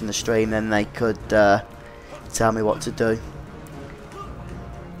were watching the stream, then they could tell me what to do.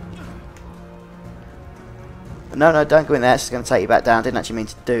 But no, don't go in there. It's just going to take you back down. Didn't actually mean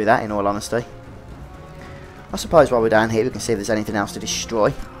to do that, in all honesty. I suppose while we're down here we can see if there's anything else to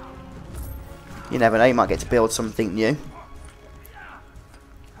destroy. You never know, you might get to build something new.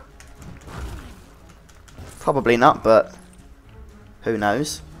 Probably not, but who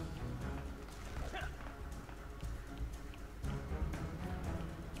knows.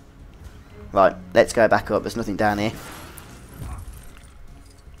 Right, let's go back up. There's nothing down here.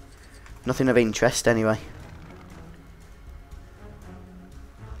 Nothing of interest anyway.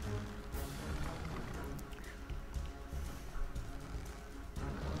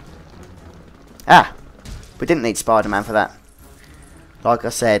 Ah! We didn't need Spider-Man for that. Like I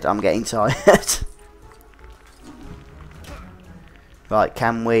said, I'm getting tired. Right,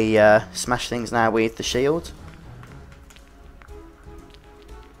 can we smash things now with the shield?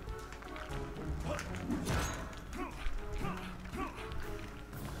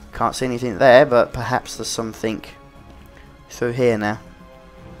 Can't see anything there, but perhaps there's something through here now.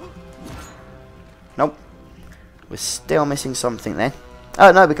 Nope. We're still missing something then.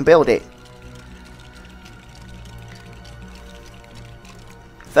 Oh no, we can build it.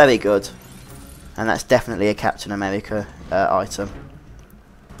 Very good. And that's definitely a Captain America item.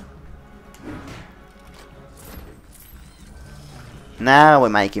 Now we're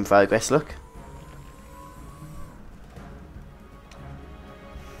making progress, look.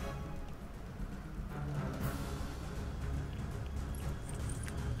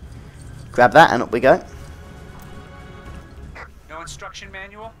 Grab that and up we go. No instruction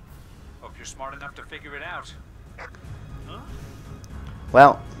manual? Hope you're smart enough to figure it out. Huh?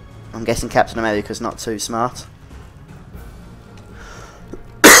 Well, I'm guessing Captain America's not too smart.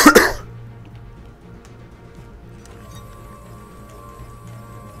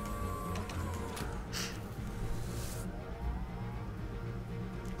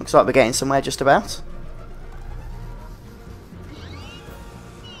 Looks like we're getting somewhere just about.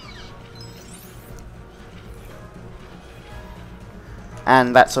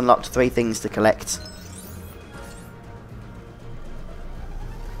 And that's unlocked 3 things to collect.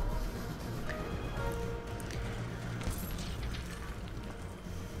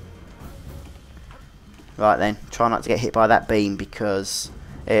 Right then, try not to get hit by that beam because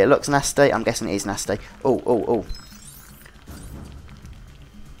it looks nasty. I'm guessing it is nasty. Oh, oh, oh.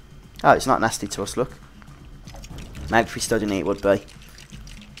 Oh, it's not nasty to us, look. Maybe if we stood in it, it would be.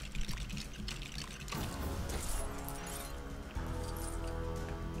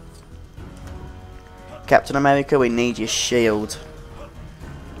 Captain America, we need your shield.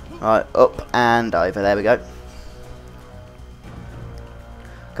 Right, up and over. There we go.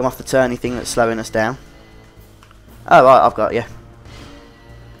 Come off the turny thing that's slowing us down. Oh, right, I've got you.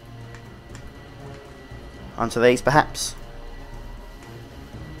 Onto these, perhaps.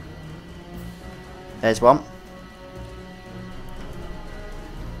 There's one.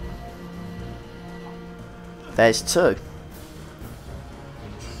 There's two. An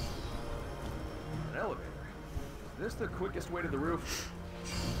elevator. Is this the quickest way to the roof?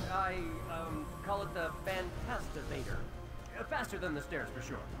 I call it the Fantastivator. Faster than the stairs for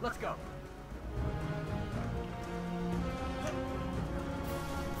sure. Let's go.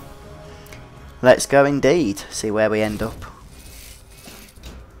 Let's go indeed. See where we end up.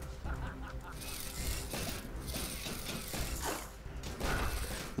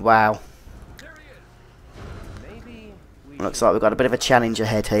 Wow. Looks like we've got a bit of a challenge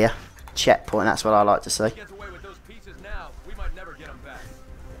ahead here. Checkpoint, that's what I like to see.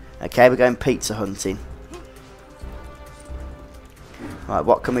 Okay, we're going pizza hunting. Right,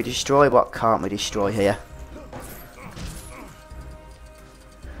 what can we destroy? What can't we destroy here?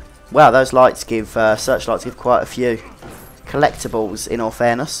 Wow, those lights give, searchlights give quite a few collectibles, in all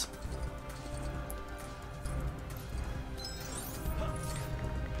fairness.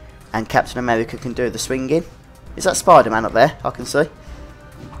 And Captain America can do the swinging. Is that Spider-Man up there? I can see.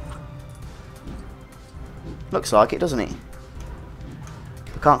 Looks like it, doesn't it?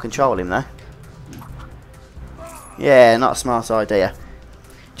 We can't control him though. Yeah, not a smart idea.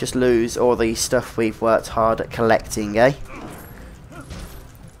 Just lose all the stuff we've worked hard at collecting, eh?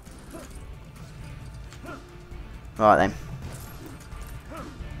 Right then.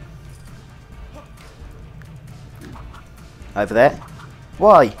 Over there.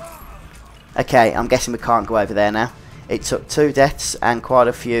 Why? Okay, I'm guessing we can't go over there now. It took 2 deaths and quite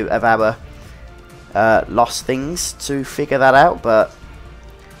a few of our lost things to figure that out, but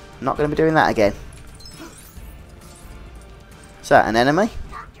I'm not going to be doing that again. Is that an enemy?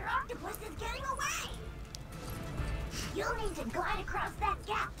 Dr. Octopus is getting away! You'll need to glide across that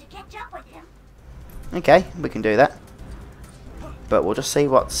gap to catch up with him. Okay, we can do that. But we'll just see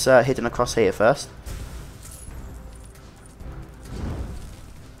what's hidden across here first.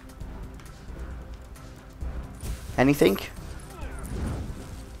 Anything?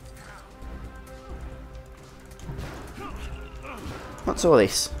 What's all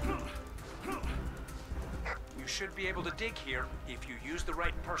this? You should be able to dig here if you use the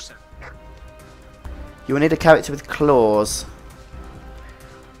right person. You will need a character with claws.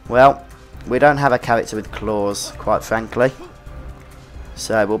 Well, we don't have a character with claws, quite frankly.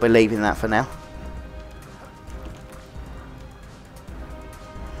 So we'll be leaving that for now.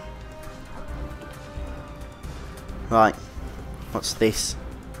 Right. What's this?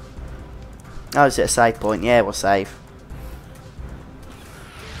 Oh, is it a save point? Yeah, we'll save.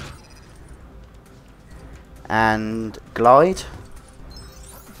 And glide.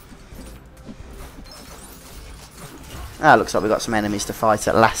 Ah, looks like we've got some enemies to fight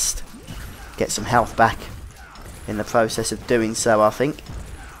at last. Get some health back in the process of doing so, I think.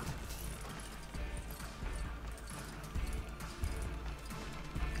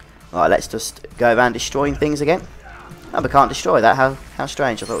 Right, let's just go around destroying things again. Oh, we can't destroy that. How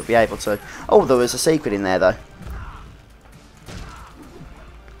strange. I thought we'd be able to. Oh, there was a secret in there, though.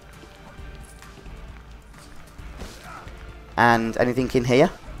 And anything in here?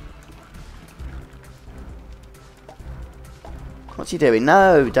 What's he doing?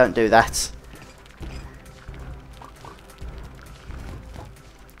 No, don't do that.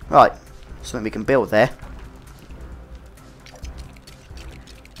 Right, something we can build there.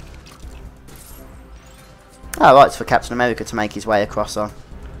 Oh, right, it's for Captain America to make his way across on.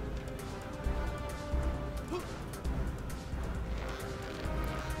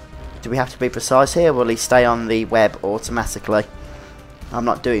 Do we have to be precise here, or will he stay on the web automatically? I'm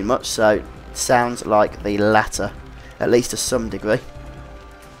not doing much, so it sounds like the latter, at least to some degree.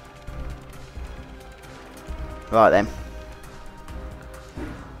 Right then.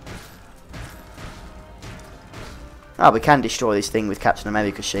 Oh, we can destroy this thing with Captain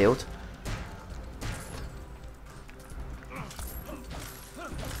America's shield.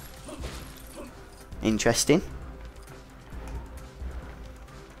 Interesting.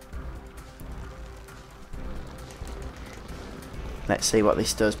 Let's see what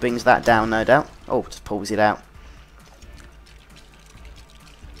this does. Brings that down, no doubt. Oh, just pulls it out.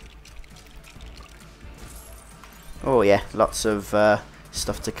 Oh yeah, lots of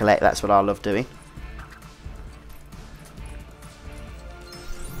stuff to collect. That's what I love doing.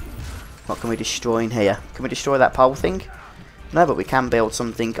 What can we destroy in here? Can we destroy that pole thing? No, but we can build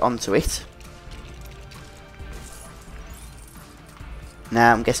something onto it.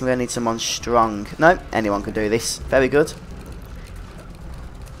 Now, I'm guessing we're going to need someone strong. No, anyone can do this. Very good.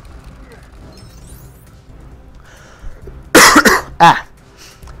 Ah!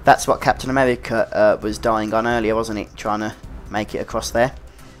 That's what Captain America was dying on earlier, wasn't it? Trying to make it across there.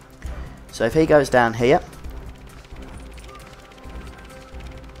 So if he goes down here...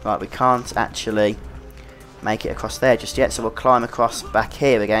 Right, we can't actually make it across there just yet, so we'll climb across back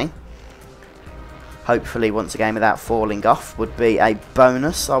here again. Hopefully once again without falling off would be a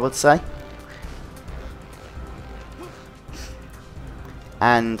bonus, I would say.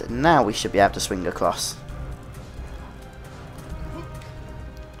 And now we should be able to swing across.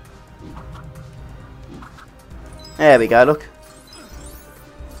 There we go, look.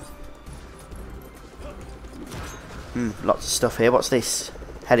 Lots of stuff here. What's this?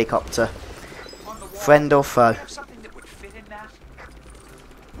 Helicopter. Friend or foe?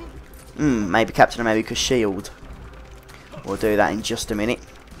 Maybe Captain America's shield. We'll do that in just a minute.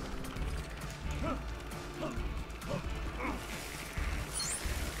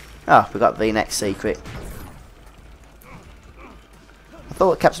 Ah, we got the next secret. I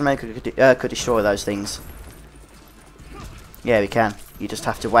thought Captain America could destroy those things. Yeah, we can. You just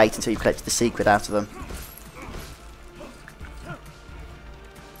have to wait until you collect the secret out of them.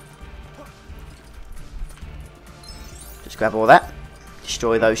 Just grab all that.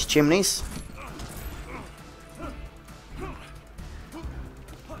 Destroy those chimneys.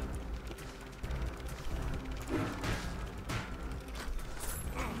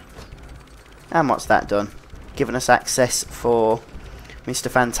 And what's that done? Given us access for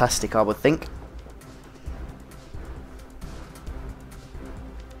Mr. Fantastic, I would think.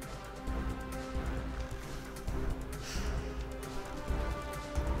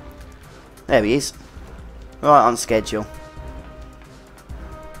 There he is. Right on schedule.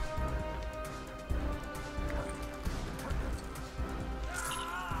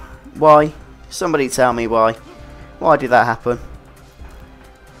 Why? Somebody tell me why. Why did that happen?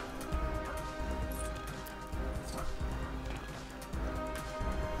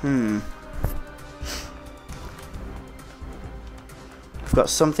 We've got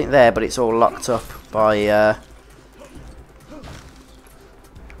something there, but it's all locked up by...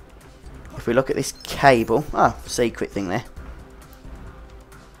 If we look at this cable... Oh, secret thing there.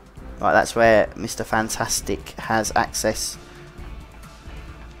 Right, that's where Mr. Fantastic has access.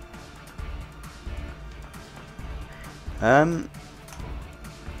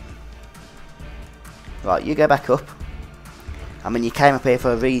 Right, you go back up. I mean, you came up here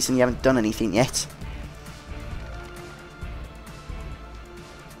for a reason, you haven't done anything yet.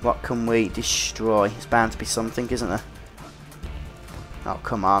 What can we destroy? It's bound to be something, isn't there? Oh,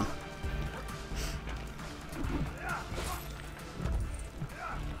 come on.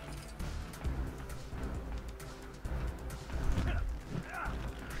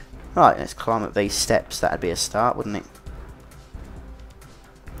 Right, let's climb up these steps. That'd be a start, wouldn't it?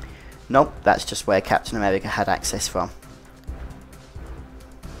 Nope, that's just where Captain America had access from.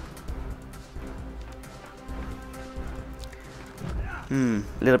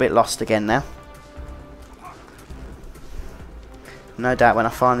 A little bit lost again now. No doubt when I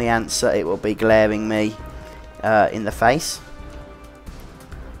find the answer it will be glaring me in the face.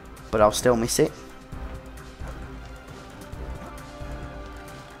 But I'll still miss it.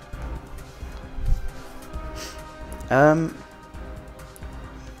 I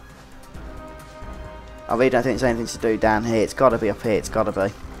really don't think there's anything to do down here. It's got to be up here. It's got to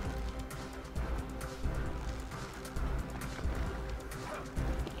be.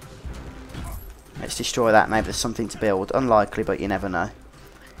 Let's destroy that. Maybe there's something to build. Unlikely, but you never know.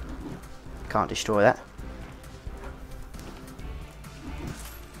 Can't destroy that.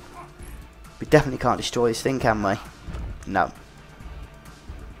 We definitely can't destroy this thing, can we? No.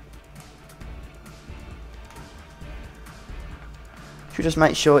 Should we just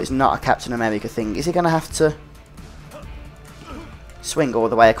make sure it's not a Captain America thing? Is he going to have to swing all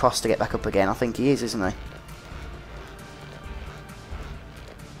the way across to get back up again? I think he is, isn't he?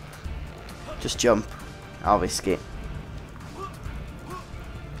 Just jump. I'll risk it.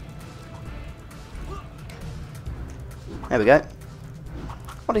 There we go.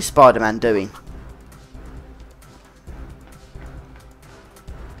 What is Spider-Man doing?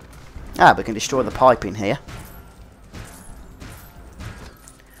 Ah, we can destroy the pipe in here.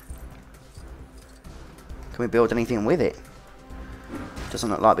 Can we build anything with it? Doesn't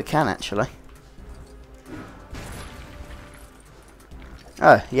look like we can, actually.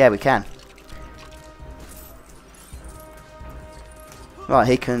 Oh, yeah, we can. Right,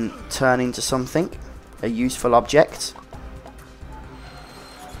 he can turn into something. A useful object.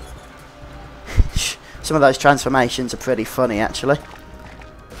 Some of those transformations are pretty funny, actually.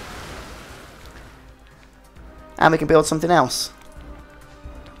 And we can build something else.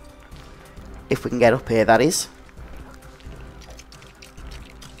 If we can get up here, that is.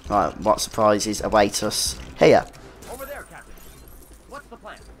 Right, what surprises await us here? Over there, Captain. What's the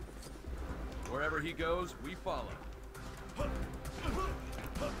plan? Wherever he goes, we follow.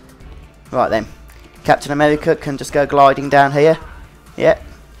 Right then. Captain America can just go gliding down here. Yep.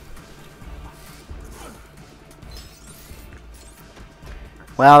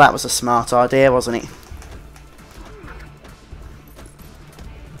 Well, that was a smart idea, wasn't it?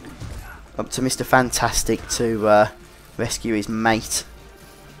 Up to Mr. Fantastic to rescue his mate.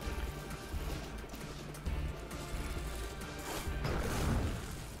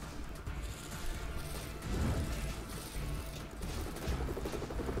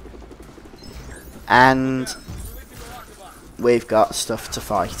 And we've got stuff to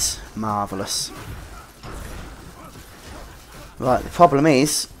fight. Marvellous. Right, the problem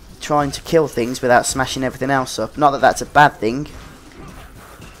is trying to kill things without smashing everything else up. Not that that's a bad thing,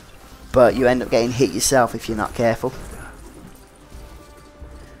 but you end up getting hit yourself if you're not careful.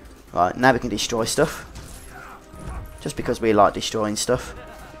 Right, now we can destroy stuff. Just because we like destroying stuff.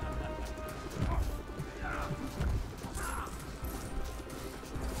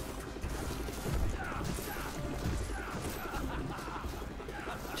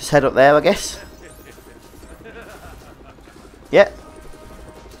 Just head up there, I guess. Yep.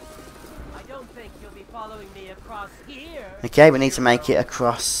 I don't think you'll be following me across here. Okay, we need to make it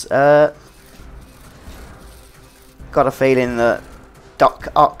across. Got a feeling that Doc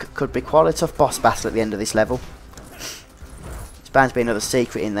Ock could be quite a tough boss battle at the end of this level. There's bound to be another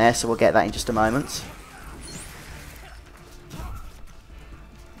secret in there, so we'll get that in just a moment.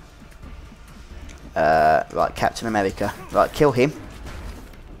 Right, Captain America. Right, kill him.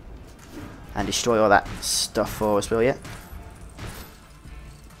 And destroy all that stuff for us, will you?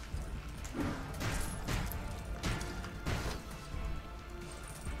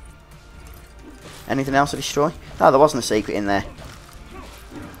 Anything else to destroy? No, there wasn't a secret in there.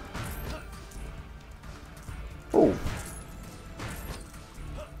 Ooh.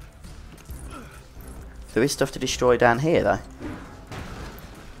 There is stuff to destroy down here, though.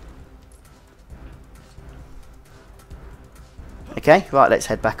 Okay, right, let's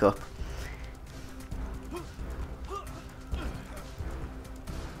head back up.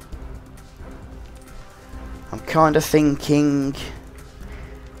 I'm kind of thinking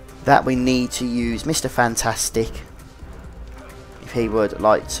that we need to use Mr. Fantastic. If he would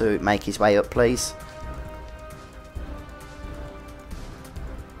like to make his way up, please.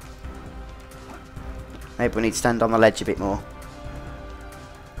 Maybe we need to stand on the ledge a bit more.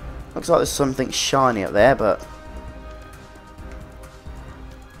 Looks like there's something shiny up there, but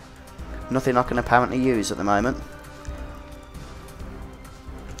nothing I can apparently use at the moment.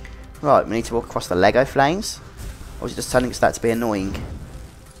 Right, we need to walk across the Lego flames. Or is it just telling us that to be annoying?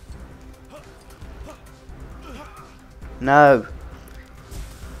 No.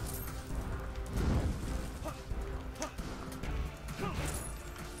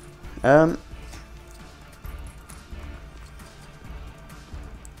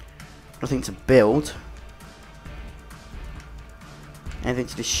 Nothing to build. Anything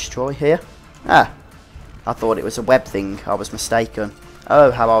to destroy here? Ah, I thought it was a web thing. I was mistaken.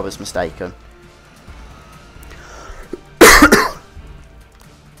 Oh, how I was mistaken.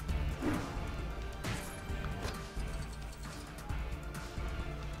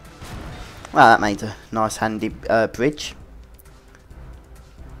 Well, that made a nice handy bridge.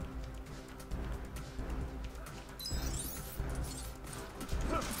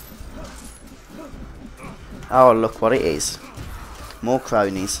 Oh, look what it is. More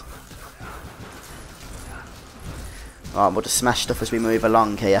cronies. Right, we'll just smash stuff as we move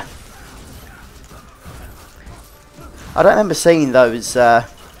along here. I don't remember seeing those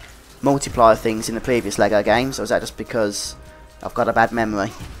multiplier things in the previous Lego games, or is that just because I've got a bad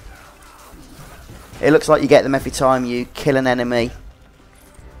memory? It looks like you get them every time you kill an enemy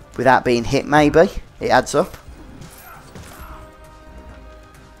without being hit, maybe. It adds up.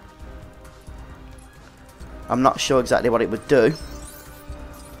 I'm not sure exactly what it would do.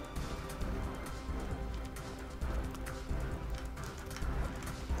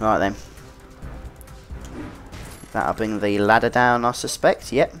 Right then. That'll bring the ladder down, I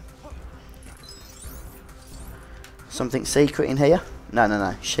suspect. Yep. Something secret in here? No, no,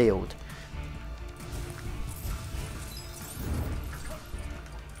 no. Shield.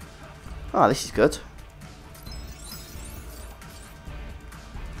 Oh, this is good.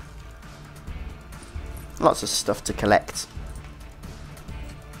 Lots of stuff to collect.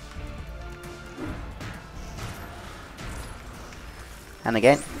 And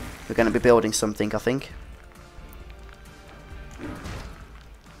again, we're going to be building something, I think.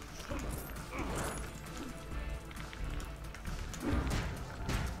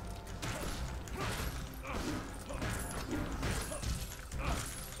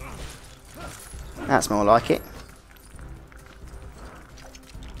 That's more like it.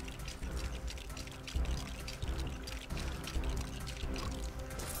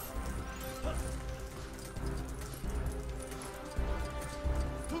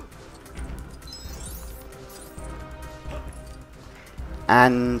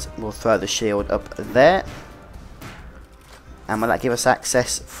 And we'll throw the shield up there. And will that give us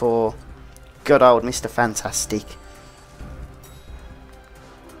access for good old Mr. Fantastic?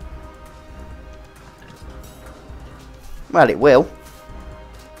 Well, it will.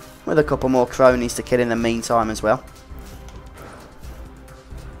 With a couple more cronies to kill in the meantime as well.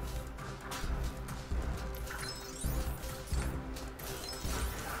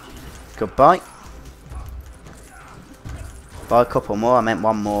 Goodbye. By a couple more, I meant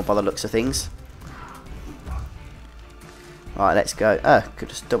one more by the looks of things. Right, let's go. Could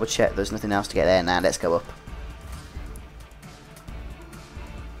just double check there's nothing else to get there now. Let's go up.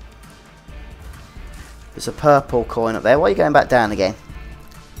 There's a purple coin up there. Why are you going back down again?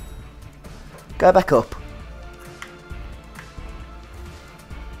 Go back up.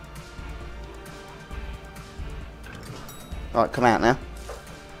 Right, come out now.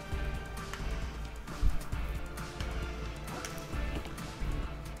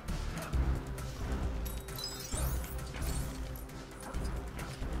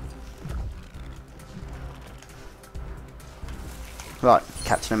 Right,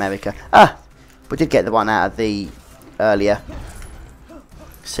 Captain America. We did get the one out of the earlier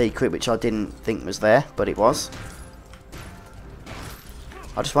secret, which I didn't think was there, but it was.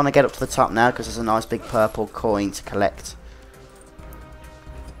 I just want to get up to the top now because there's a nice big purple coin to collect.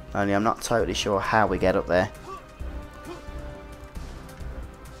 Only I'm not totally sure how we get up there.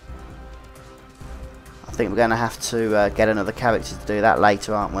 I think we're going to have to get another character to do that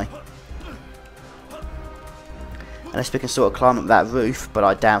later, aren't we? Unless we can sort of climb up that roof, but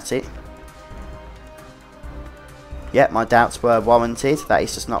I doubt it. Yep, my doubts were warranted. That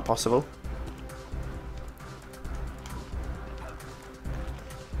is just not possible.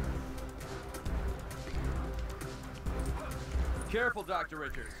 Careful, Dr.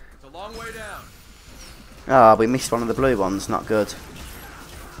 Richards. It's a long way down. Ah, we missed one of the blue ones. Not good.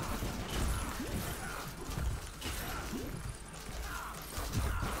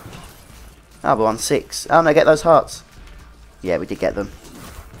 Oh, we're on 6. Oh no, get those hearts. Yeah, we did get them.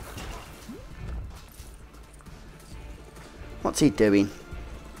 What's he doing?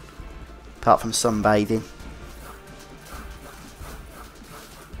 Apart from sunbathing.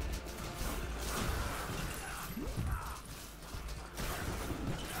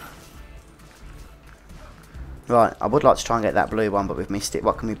 Right, I would like to try and get that blue one, but we've missed it.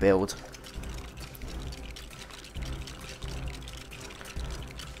 What can we build?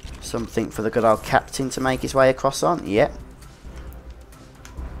 Something for the good old captain to make his way across on. Yep.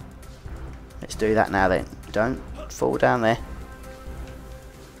 Let's do that now then. Don't fall down there.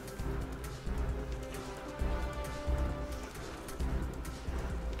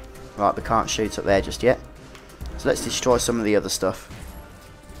 Right, we can't shoot up there just yet. So let's destroy some of the other stuff.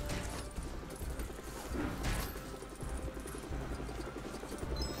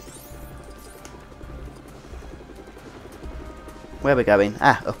 Where are we going?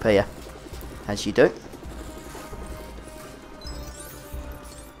 Ah, up here. As you do.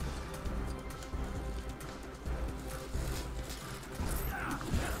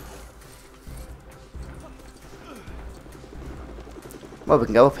 Well, we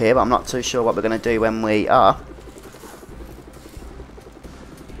can go up here, but I'm not too sure what we're going to do when we are.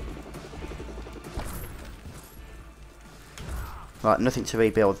 Right, nothing to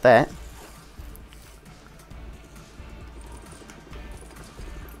rebuild there.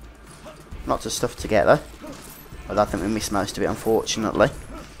 Lots of stuff to get though. Although I think we missed most of it, unfortunately.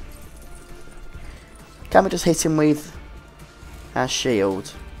 Can we just hit him with our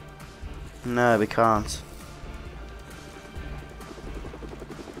shield? No, we can't.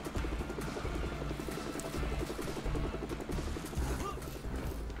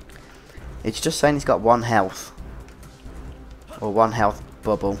 It's just saying he's got 1 health. Or 1 health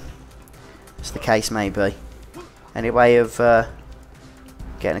bubble. As the case may be. Any way of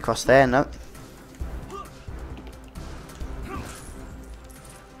getting across there? No.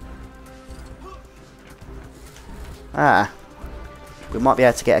 Ah. We might be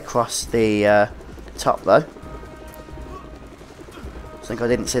able to get across the top though. Something I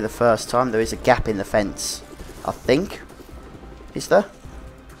didn't see the first time. There is a gap in the fence. I think. Is there?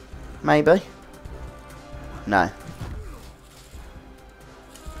 Maybe. No.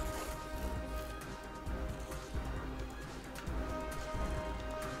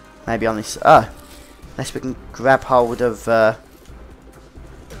 Maybe on this. Oh, unless we can grab hold of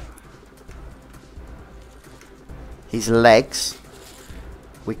his legs.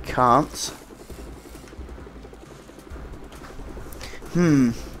 We can't.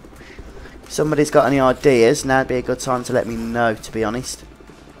 Somebody's got any ideas? Now'd be a good time to let me know, to be honest.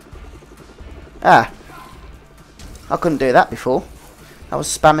 Ah. I couldn't do that before. I was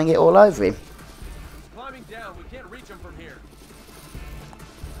spamming it all over him. Climbing down, we can't reach him from here.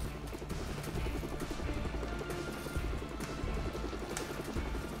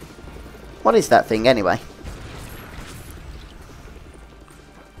 What is that thing anyway?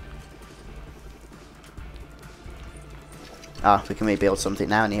 Ah, we can rebuild something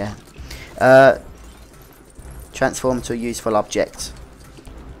now in here. Transform to a useful object.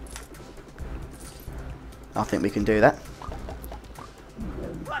 I think we can do that.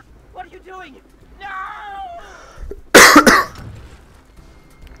 What are you doing? No!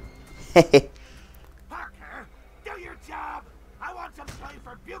 Parker, do your job. I want some play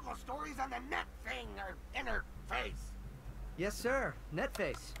for bugle stories on the net thing or interface. Yes, sir.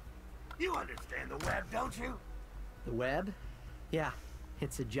 Netface. You understand the web, don't you? The web? Yeah,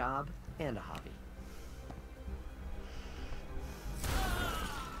 it's a job and a hobby.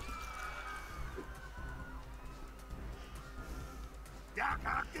 Doc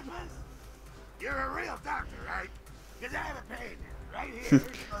Octopus? You're a real doctor, right? Because I have a pain right here.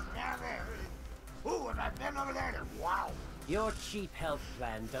 It goes down there. Ooh, if I've been over there, then wow. Your cheap health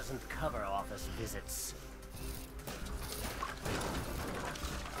plan doesn't cover office visits.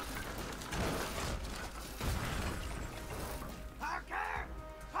 Parker!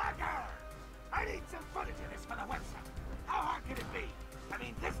 Parker! I need some footage of this for the website. How hard could it be? I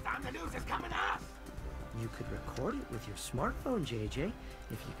mean, this time the news is coming to us. You could record it with your smartphone, JJ,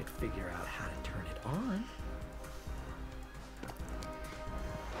 if you could figure out how to turn it on.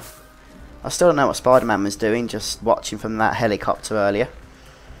 I still don't know what Spider-Man was doing, just watching from that helicopter earlier.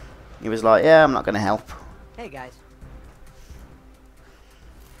 He was like, yeah, I'm not going to help. Hey, guys.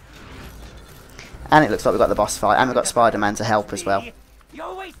 And it looks like we've got the boss fight, and we've got Spider-Man to help as well.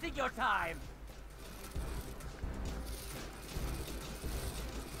 You're wasting your time.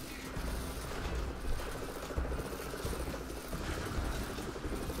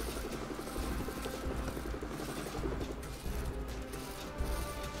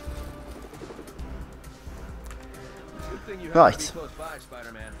 Right. Close by,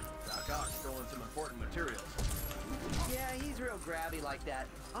 Spider-Man. Doc Ock's stolen some important materials. Yeah, he's real grabby like that.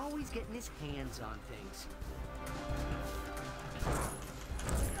 Always getting his hands on things.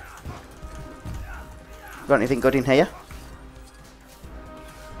 Got anything good in here?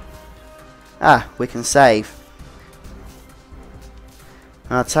 Ah, we can save.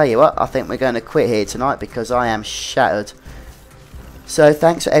 And I'll tell you what, I think we're going to quit here tonight because I am shattered. So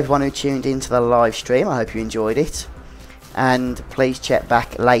thanks for everyone who tuned into the live stream. I hope you enjoyed it. And please check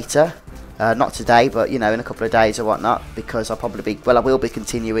back later. Not today, but you know, in a couple of days or whatnot, because I will be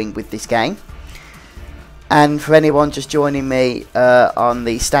continuing with this game. And for anyone just joining me on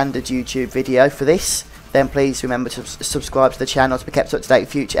the standard YouTube video for this, then please remember to subscribe to the channel to be kept up to date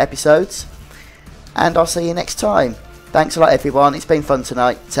with future episodes. And I'll see you next time. Thanks a lot, everyone. It's been fun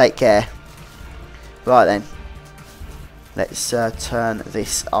tonight. Take care. Right then, let's turn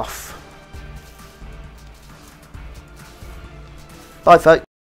this off. Bye, folks.